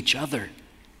peace with each other.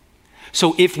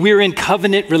 So if we're in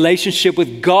covenant relationship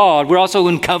with God, we're also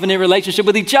in covenant relationship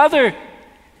with each other.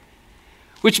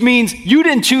 Which means you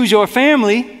didn't choose your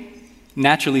family,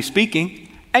 naturally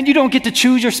speaking, and you don't get to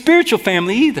choose your spiritual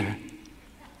family either.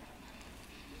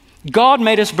 God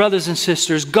made us brothers and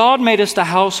sisters. God made us the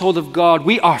household of God.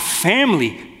 We are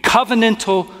family,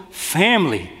 covenantal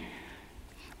family,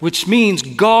 which means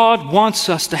God wants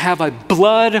us to have a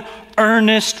blood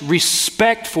earnest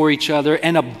respect for each other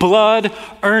and a blood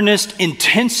earnest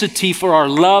intensity for our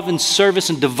love and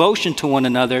service and devotion to one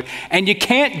another. And you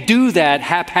can't do that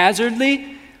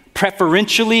haphazardly,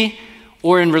 preferentially,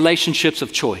 or in relationships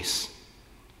of choice.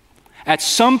 At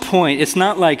some point, it's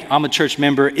not like I'm a church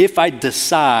member if I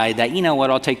decide that, you know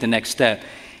what, I'll take the next step.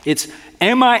 It's,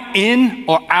 am I in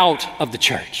or out of the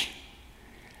church?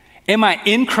 Am I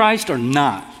in Christ or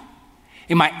not?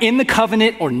 Am I in the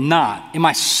covenant or not? Am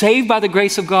I saved by the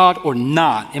grace of God or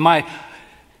not? Am I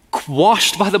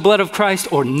washed by the blood of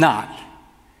Christ or not?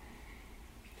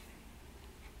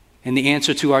 And the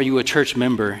answer to are you a church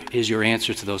member is your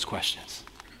answer to those questions.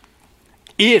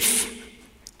 If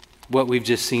what we've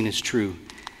just seen is true,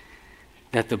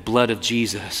 that the blood of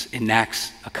Jesus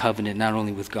enacts a covenant not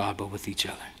only with God but with each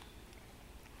other.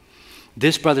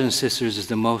 This, brothers and sisters, is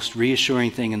the most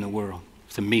reassuring thing in the world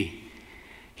to me.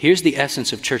 Here's the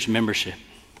essence of church membership.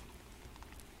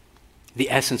 The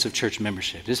essence of church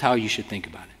membership. This is how you should think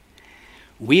about it.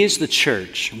 We as the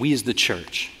church,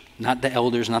 not the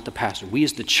elders, not the pastor, we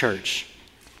as the church,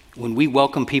 when we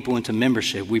welcome people into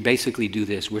membership, we basically do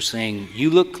this. We're saying, you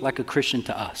look like a Christian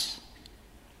to us,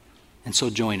 and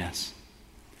so join us.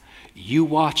 You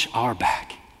watch our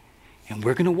back, and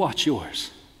we're going to watch yours,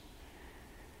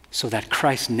 so that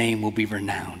Christ's name will be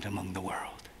renowned among the world.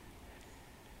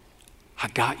 I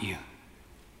got you.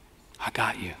 I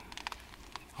got you.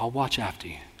 I'll watch after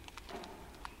you.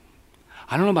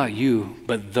 I don't know about you,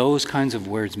 but those kinds of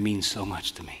words mean so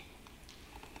much to me.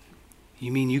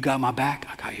 You mean you got my back?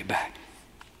 I got your back.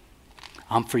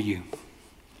 I'm for you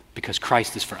because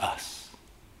Christ is for us.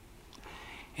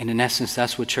 And in essence,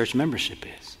 that's what church membership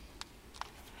is.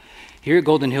 Here at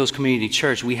Golden Hills Community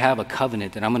Church, we have a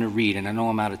covenant that I'm going to read, and I know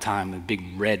I'm out of time, the big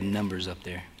red numbers up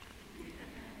there.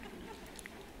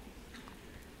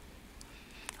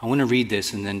 I want to read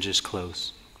this and then just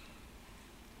close.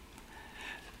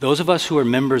 Those of us who are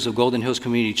members of Golden Hills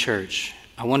Community Church,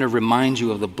 I want to remind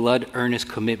you of the blood earnest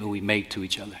commitment we make to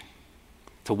each other,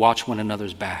 to watch one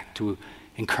another's back, to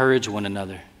encourage one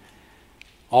another,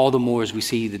 all the more as we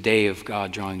see the day of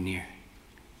God drawing near,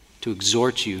 to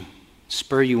exhort you,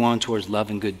 spur you on towards love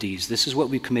and good deeds. This is what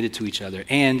we've committed to each other.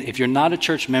 And if you're not a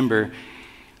church member,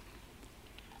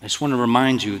 I just want to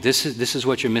remind you, this is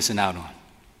what you're missing out on.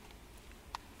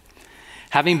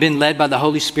 Having been led by the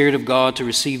Holy Spirit of God to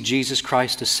receive Jesus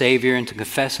Christ as Savior and to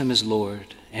confess Him as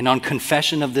Lord, and on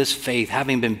confession of this faith,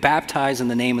 having been baptized in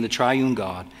the name of the triune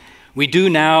God, we do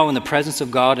now in the presence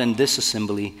of God and this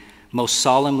assembly most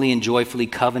solemnly and joyfully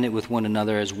covenant with one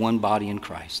another as one body in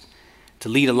Christ, to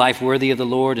lead a life worthy of the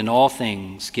Lord in all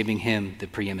things, giving Him the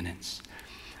preeminence.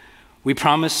 We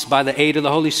promise by the aid of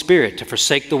the Holy Spirit to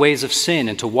forsake the ways of sin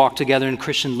and to walk together in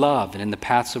Christian love and in the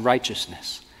paths of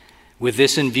righteousness. With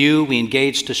this in view, we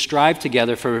engage to strive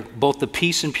together for both the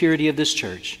peace and purity of this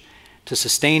church, to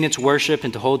sustain its worship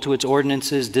and to hold to its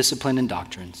ordinances, discipline, and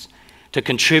doctrines, to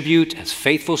contribute as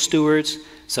faithful stewards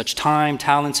such time,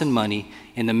 talents, and money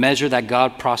in the measure that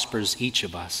God prospers each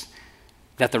of us,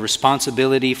 that the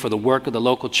responsibility for the work of the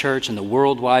local church and the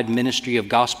worldwide ministry of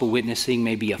gospel witnessing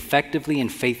may be effectively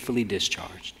and faithfully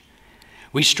discharged.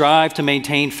 We strive to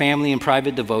maintain family and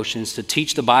private devotions, to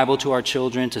teach the Bible to our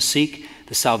children, to seek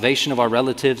the salvation of our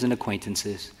relatives and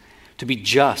acquaintances, to be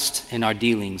just in our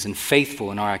dealings and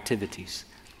faithful in our activities,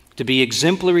 to be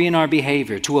exemplary in our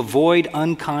behavior, to avoid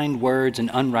unkind words and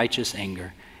unrighteous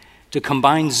anger, to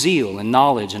combine zeal and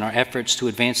knowledge in our efforts to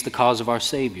advance the cause of our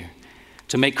Savior,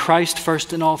 to make Christ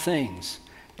first in all things,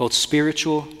 both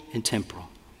spiritual and temporal.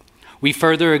 We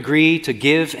further agree to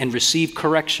give and receive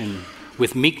correction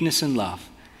with meekness and love,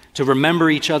 to remember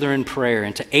each other in prayer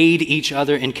and to aid each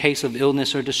other in case of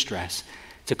illness or distress,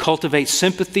 to cultivate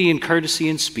sympathy and courtesy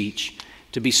in speech,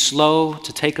 to be slow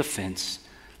to take offense,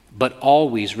 but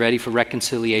always ready for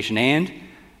reconciliation, and,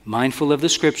 mindful of the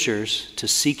Scriptures, to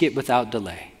seek it without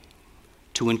delay,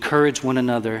 to encourage one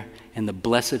another in the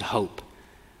blessed hope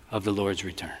of the Lord's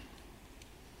return.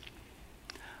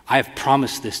 I have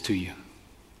promised this to you,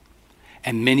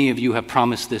 and many of you have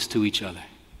promised this to each other.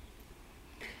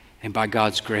 And by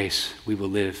God's grace, we will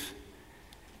live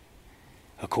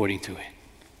according to it.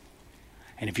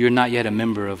 And if you're not yet a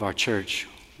member of our church,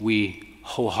 we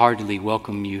wholeheartedly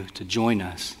welcome you to join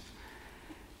us.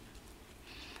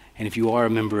 And if you are a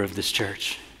member of this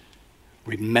church,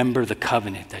 remember the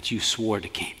covenant that you swore to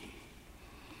keep.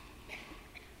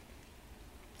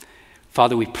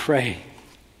 Father, we pray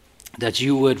that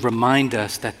you would remind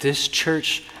us that this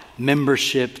church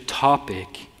membership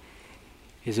topic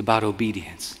is about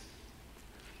obedience.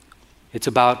 It's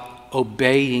about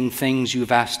obeying things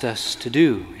you've asked us to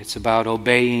do. It's about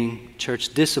obeying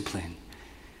church discipline.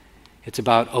 It's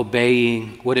about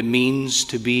obeying what it means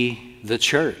to be the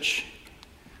church,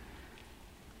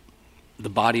 the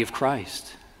body of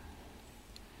Christ,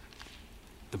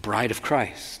 the bride of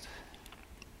Christ.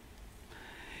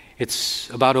 It's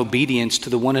about obedience to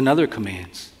the one another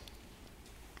commands.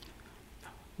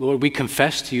 Lord, we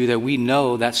confess to you that we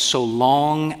know that so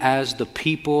long as the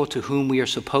people to whom we are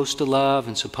supposed to love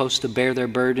and supposed to bear their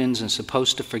burdens and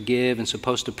supposed to forgive and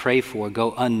supposed to pray for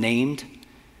go unnamed,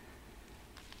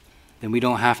 then we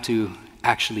don't have to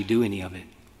actually do any of it.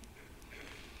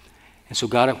 And so,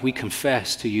 God, we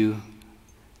confess to you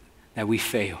that we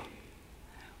fail.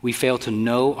 We fail to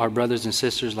know our brothers and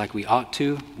sisters like we ought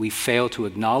to. We fail to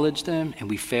acknowledge them, and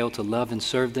we fail to love and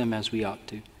serve them as we ought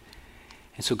to.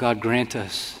 And so, God, grant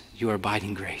us your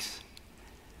abiding grace.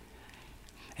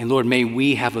 And Lord, may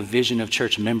we have a vision of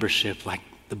church membership like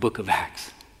the book of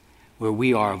Acts, where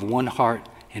we are of one heart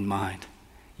and mind,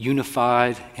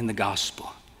 unified in the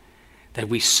gospel, that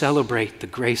we celebrate the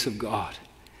grace of God,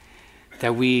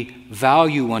 that we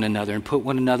value one another and put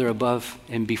one another above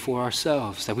and before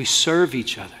ourselves, that we serve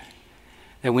each other,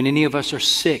 that when any of us are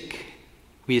sick,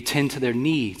 we attend to their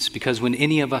needs, because when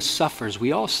any of us suffers,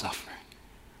 we all suffer.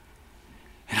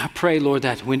 And I pray, Lord,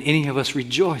 that when any of us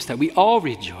rejoice, that we all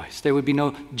rejoice. There would be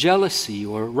no jealousy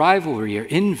or rivalry or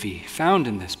envy found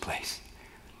in this place.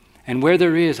 And where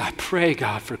there is, I pray,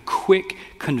 God, for quick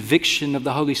conviction of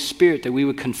the Holy Spirit, that we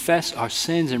would confess our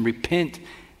sins and repent,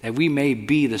 that we may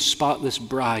be the spotless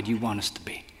bride you want us to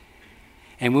be.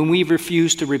 And when we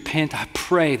refuse to repent, I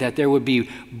pray that there would be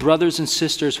brothers and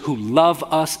sisters who love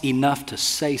us enough to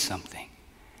say something,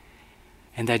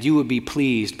 and that you would be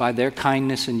pleased by their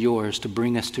kindness and yours to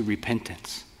bring us to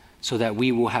repentance, so that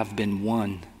we will have been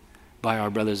won by our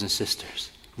brothers and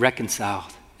sisters,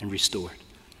 reconciled and restored.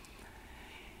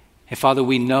 And Father,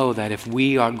 we know that if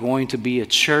we are going to be a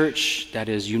church that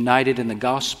is united in the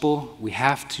gospel, we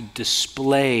have to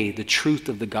display the truth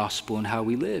of the gospel in how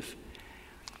we live.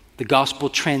 The gospel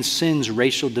transcends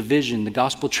racial division. The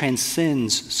gospel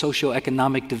transcends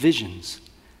socioeconomic divisions.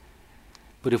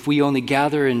 But if we only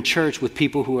gather in church with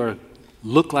people who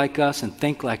look like us and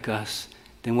think like us,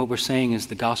 then what we're saying is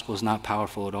the gospel is not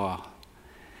powerful at all.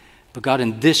 But God,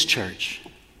 in this church,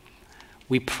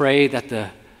 we pray that the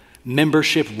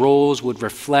membership roles would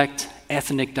reflect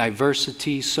ethnic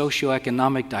diversity,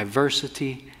 socioeconomic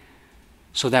diversity,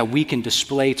 so that we can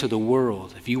display to the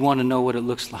world. If you want to know what it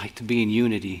looks like to be in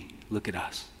unity, look at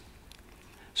us.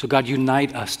 So God,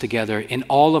 unite us together in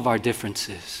all of our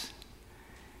differences,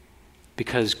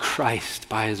 because Christ,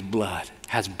 by his blood,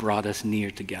 has brought us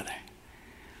near together.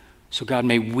 So God,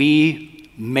 may we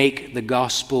make the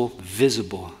gospel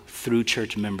visible through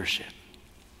church membership.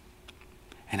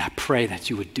 And I pray that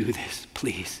you would do this,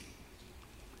 please.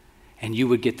 And you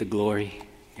would get the glory,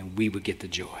 and we would get the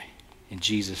joy. In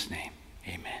Jesus' name,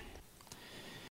 amen.